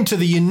came to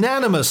the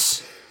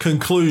unanimous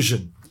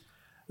conclusion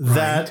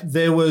that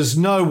there was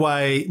no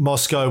way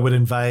Moscow would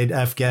invade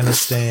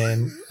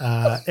Afghanistan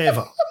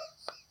ever.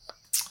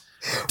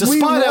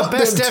 Despite our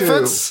best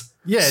efforts,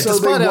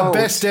 despite our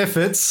best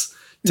efforts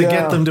to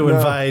get them to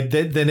invade,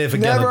 they're never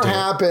going to do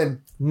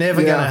happen.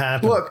 Never going to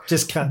happen. Look,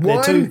 just can't.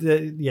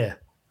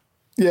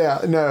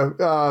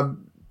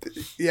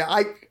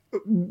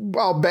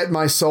 I'll bet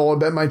my soul, I'll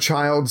bet my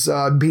child's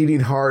beating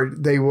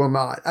heart they will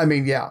not. I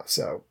mean,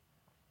 so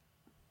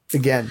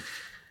again,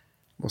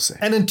 we'll see.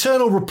 An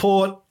internal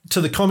report to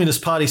the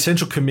Communist Party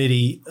Central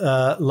Committee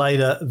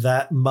later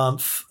that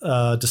month,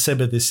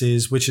 December this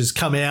is, which has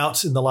come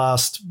out in the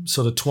last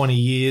sort of 20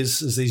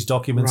 years as these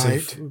documents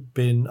have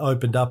been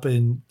opened up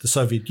in the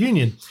Soviet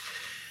Union,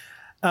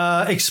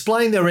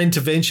 explained their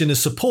intervention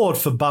as support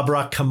for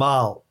Babrak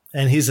Kemal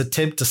and his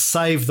attempt to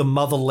save the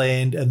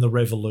motherland and the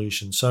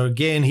revolution. So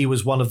again, he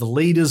was one of the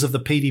leaders of the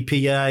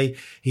PDPA.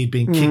 He'd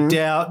been kicked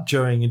out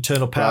during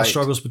internal power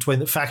struggles between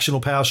the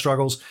factional power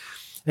struggles.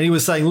 And he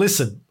was saying,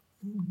 listen,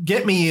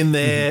 get me in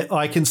there.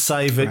 I can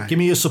save it. Give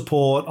me your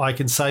support. I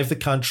can save the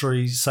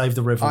country, save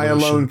the revolution. I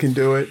alone can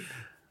do it.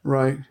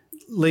 Right.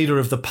 Leader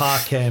of the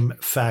Parkam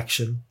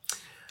faction.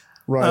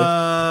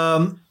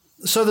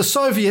 So the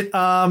Soviet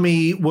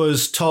army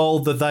was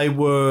told that they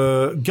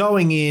were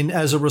going in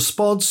as a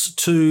response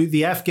to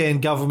the Afghan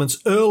government's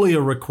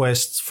earlier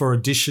requests for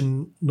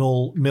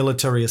additional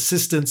military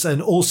assistance,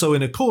 and also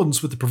in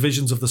accordance with the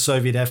provisions of the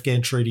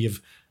Soviet-Afghan Treaty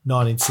of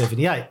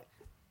 1978,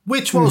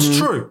 which was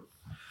true.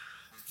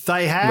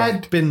 They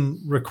had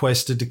been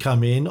requested to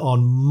come in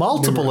on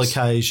multiple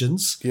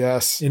occasions.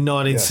 Yes. In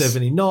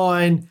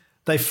 1979. Yes.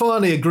 They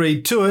finally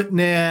agreed to it.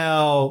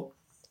 Now,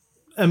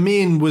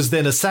 Amin was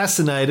then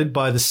assassinated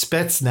by the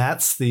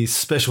Spetsnaz, the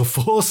special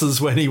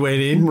forces, when he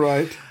went in.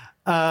 Right.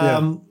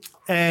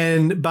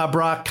 And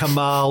Babrak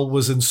Kemal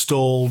was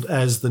installed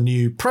as the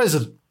new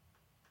president.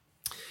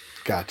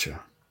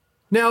 Gotcha.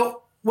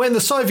 Now, when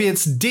the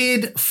Soviets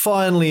did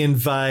finally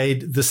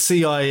invade, the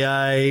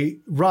CIA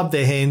rubbed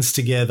their hands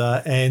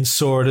together and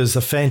saw it as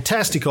a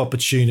fantastic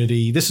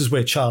opportunity. This is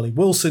where Charlie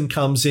Wilson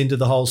comes into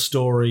the whole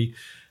story.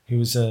 He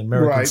was an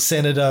American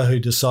senator who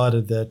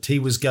decided that he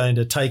was going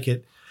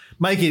to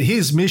make it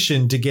his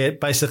mission to get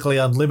basically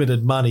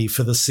unlimited money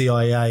for the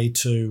CIA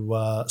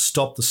to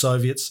stop the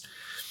Soviets.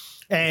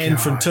 And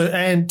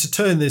to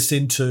turn this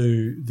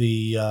into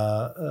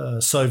the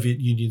Soviet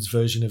Union's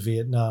version of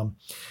Vietnam.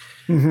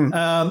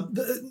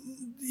 The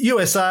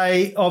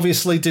USA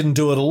obviously didn't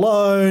do it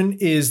alone.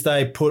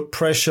 They put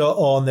pressure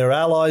on their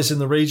allies in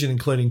the region,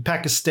 including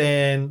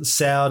Pakistan, the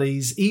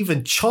Saudis,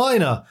 even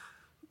China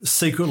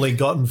secretly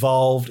got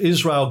involved.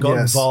 Israel got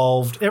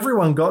involved.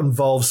 Everyone got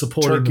involved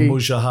supporting the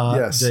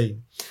Mujahideen.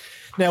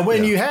 Now,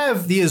 when you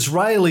have the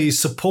Israelis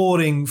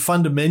supporting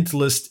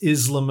fundamentalist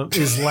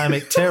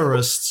Islamic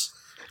terrorists,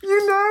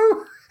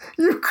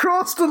 you've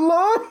crossed the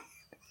line.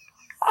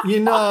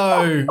 These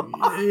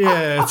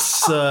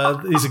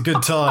are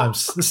good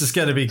times. This is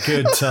going to be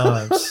good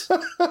times.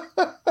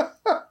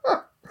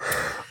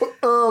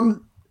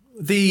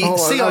 The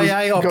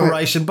CIA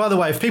operation, by the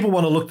way, if people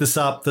want to look this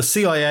up, the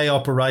CIA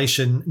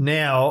operation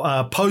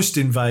now,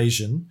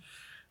 post-invasion,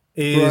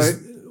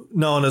 is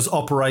known as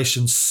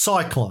Operation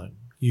Cyclone.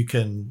 You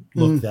can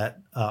look that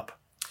up.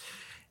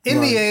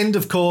 In the end,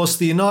 of course,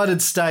 the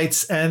United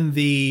States and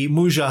the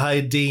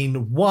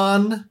Mujahideen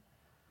won.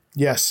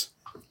 Yes.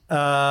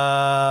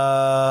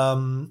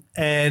 And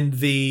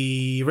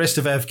the rest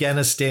of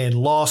Afghanistan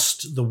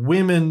lost. The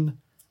women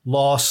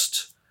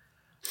lost.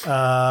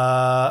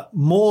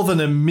 More than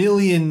 1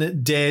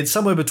 million dead,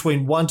 somewhere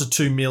between 1 to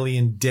 2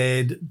 million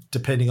dead,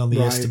 depending on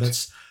the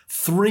estimates.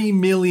 3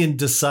 million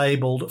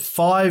disabled,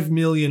 5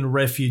 million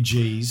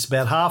refugees,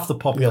 about half the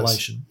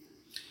population.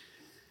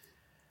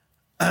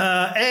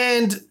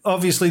 And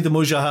obviously the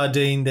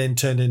Mujahideen then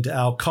turned into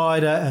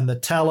Al-Qaeda and the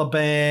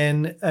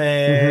Taliban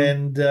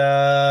and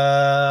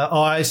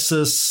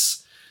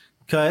ISIS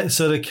sort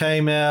of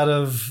came out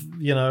of,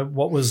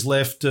 what was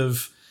left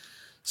of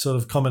sort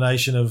of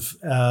combination of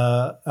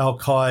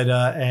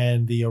Al-Qaeda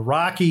and the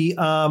Iraqi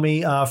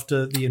army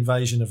after the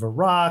invasion of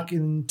Iraq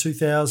in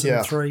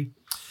 2003. Yeah.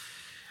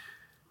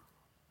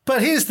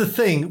 But here's the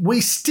thing.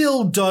 We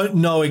still don't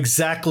know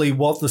exactly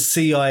what the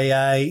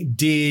CIA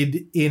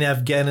did in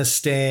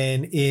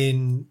Afghanistan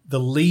in the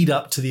lead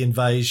up to the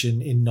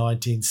invasion in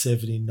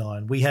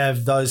 1979. We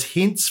have those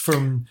hints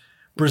from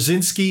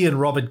Brzezinski and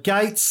Robert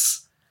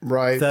Gates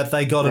that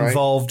they got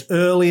involved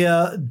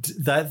earlier,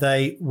 that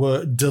they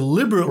were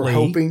deliberately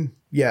hoping.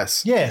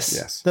 Yes.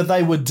 That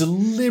they were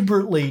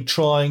deliberately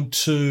trying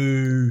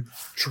to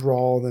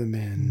draw them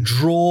in,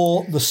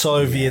 draw the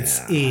Soviets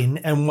in.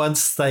 And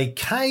once they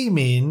came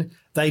in,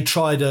 they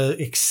tried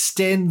to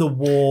extend the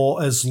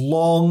war as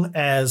long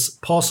as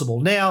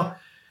possible. Now,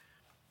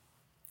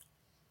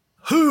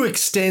 who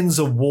extends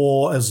a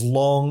war as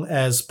long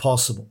as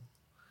possible?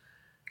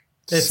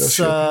 It's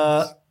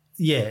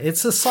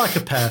it's a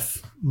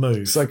psychopath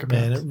move,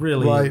 man. It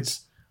really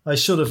is. I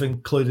should have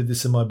included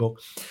this in my book.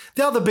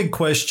 The other big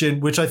question,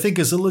 which I think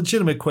is a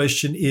legitimate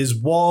question, is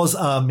was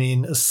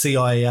Amin a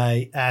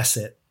CIA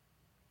asset?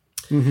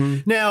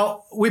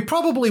 Now, we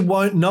probably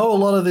won't know a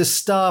lot of this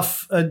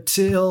stuff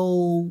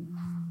until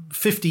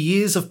 50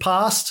 years have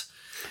passed.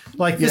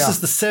 Like this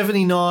is the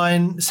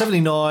 79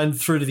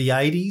 through to the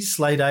 80s,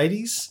 late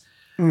 80s.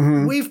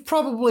 We've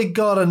probably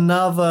got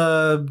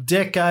another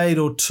decade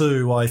or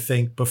two, I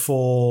think,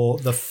 before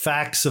the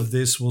facts of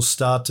this will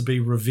start to be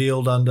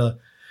revealed under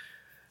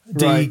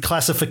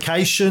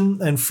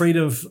declassification and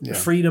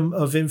freedom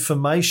of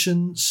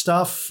information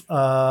stuff.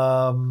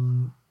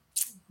 And,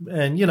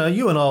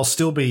 you and I'll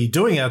still be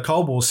doing our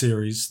Cold War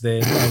series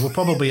then. We're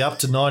probably up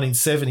to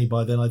 1970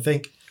 by then, I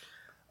think.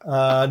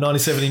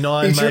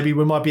 1979, maybe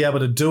we might be able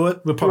to do it.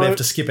 We'll probably have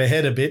to skip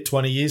ahead a bit,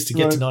 20 years to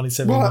get to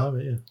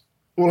 1979.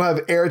 We'll have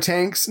air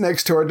tanks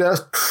next to our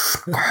desk.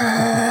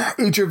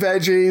 Eat your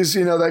veggies,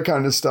 that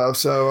kind of stuff.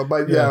 So,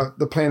 but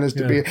the plan is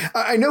to be.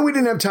 I know we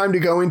didn't have time to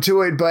go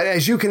into it, but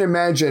as you can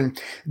imagine,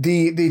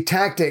 the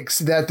tactics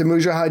that the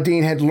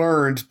Mujahideen had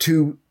learned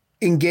to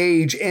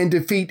engage and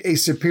defeat a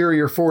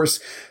superior force,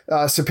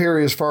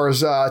 superior as far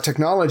as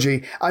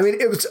technology. I mean,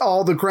 it was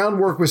all the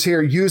groundwork was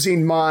here,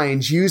 using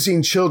mines,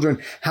 using children,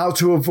 how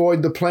to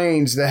avoid the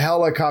planes, the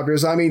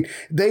helicopters. I mean,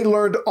 they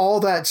learned all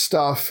that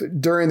stuff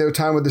during their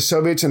time with the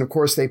Soviets. And of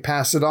course, they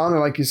passed it on. And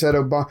like you said,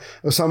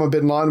 Osama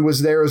bin Laden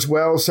was there as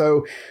well.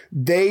 So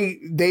they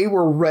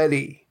were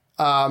ready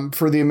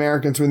for the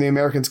Americans when the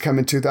Americans come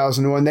in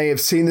 2001. They have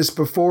seen this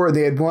before.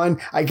 They had won,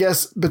 I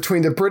guess,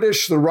 between the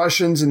British, the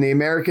Russians, and the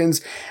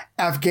Americans.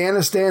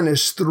 Afghanistan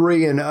is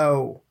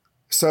 3-0.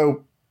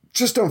 So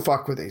just don't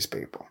fuck with these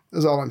people,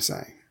 is all I'm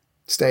saying.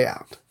 Stay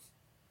out.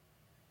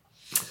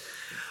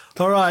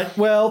 All right.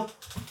 Well,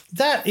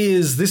 that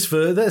is this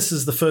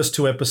is the first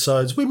 2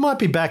 episodes. We might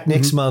be back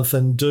next month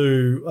and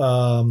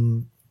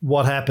do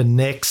what happened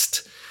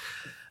next.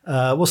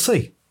 We'll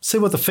see. See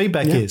what the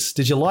feedback is.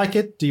 Did you like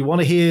it? Do you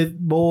want to hear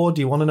more?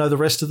 Do you want to know the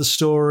rest of the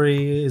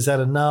story? Is that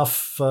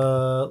enough?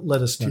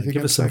 Let us know.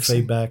 Give us some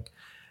feedback.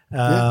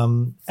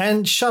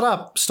 And shut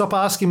up. Stop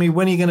asking me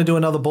when are you going to do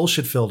another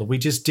bullshit filter. We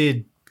just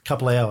did a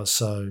couple of hours,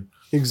 so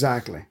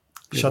exactly.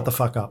 Shut the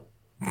fuck up.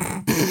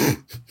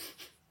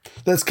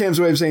 That's Cam's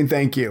way of saying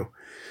thank you.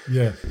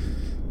 Yeah.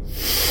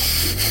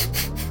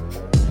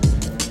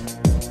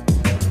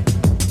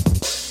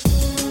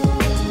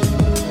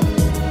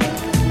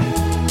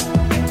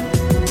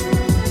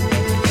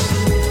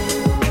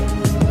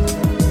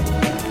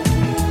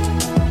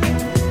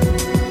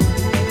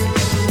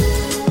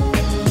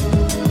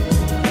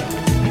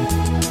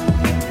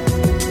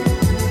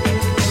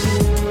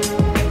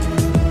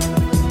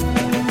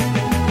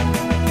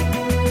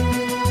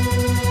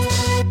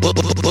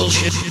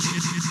 Bullshit.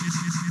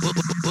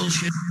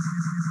 Bullshit.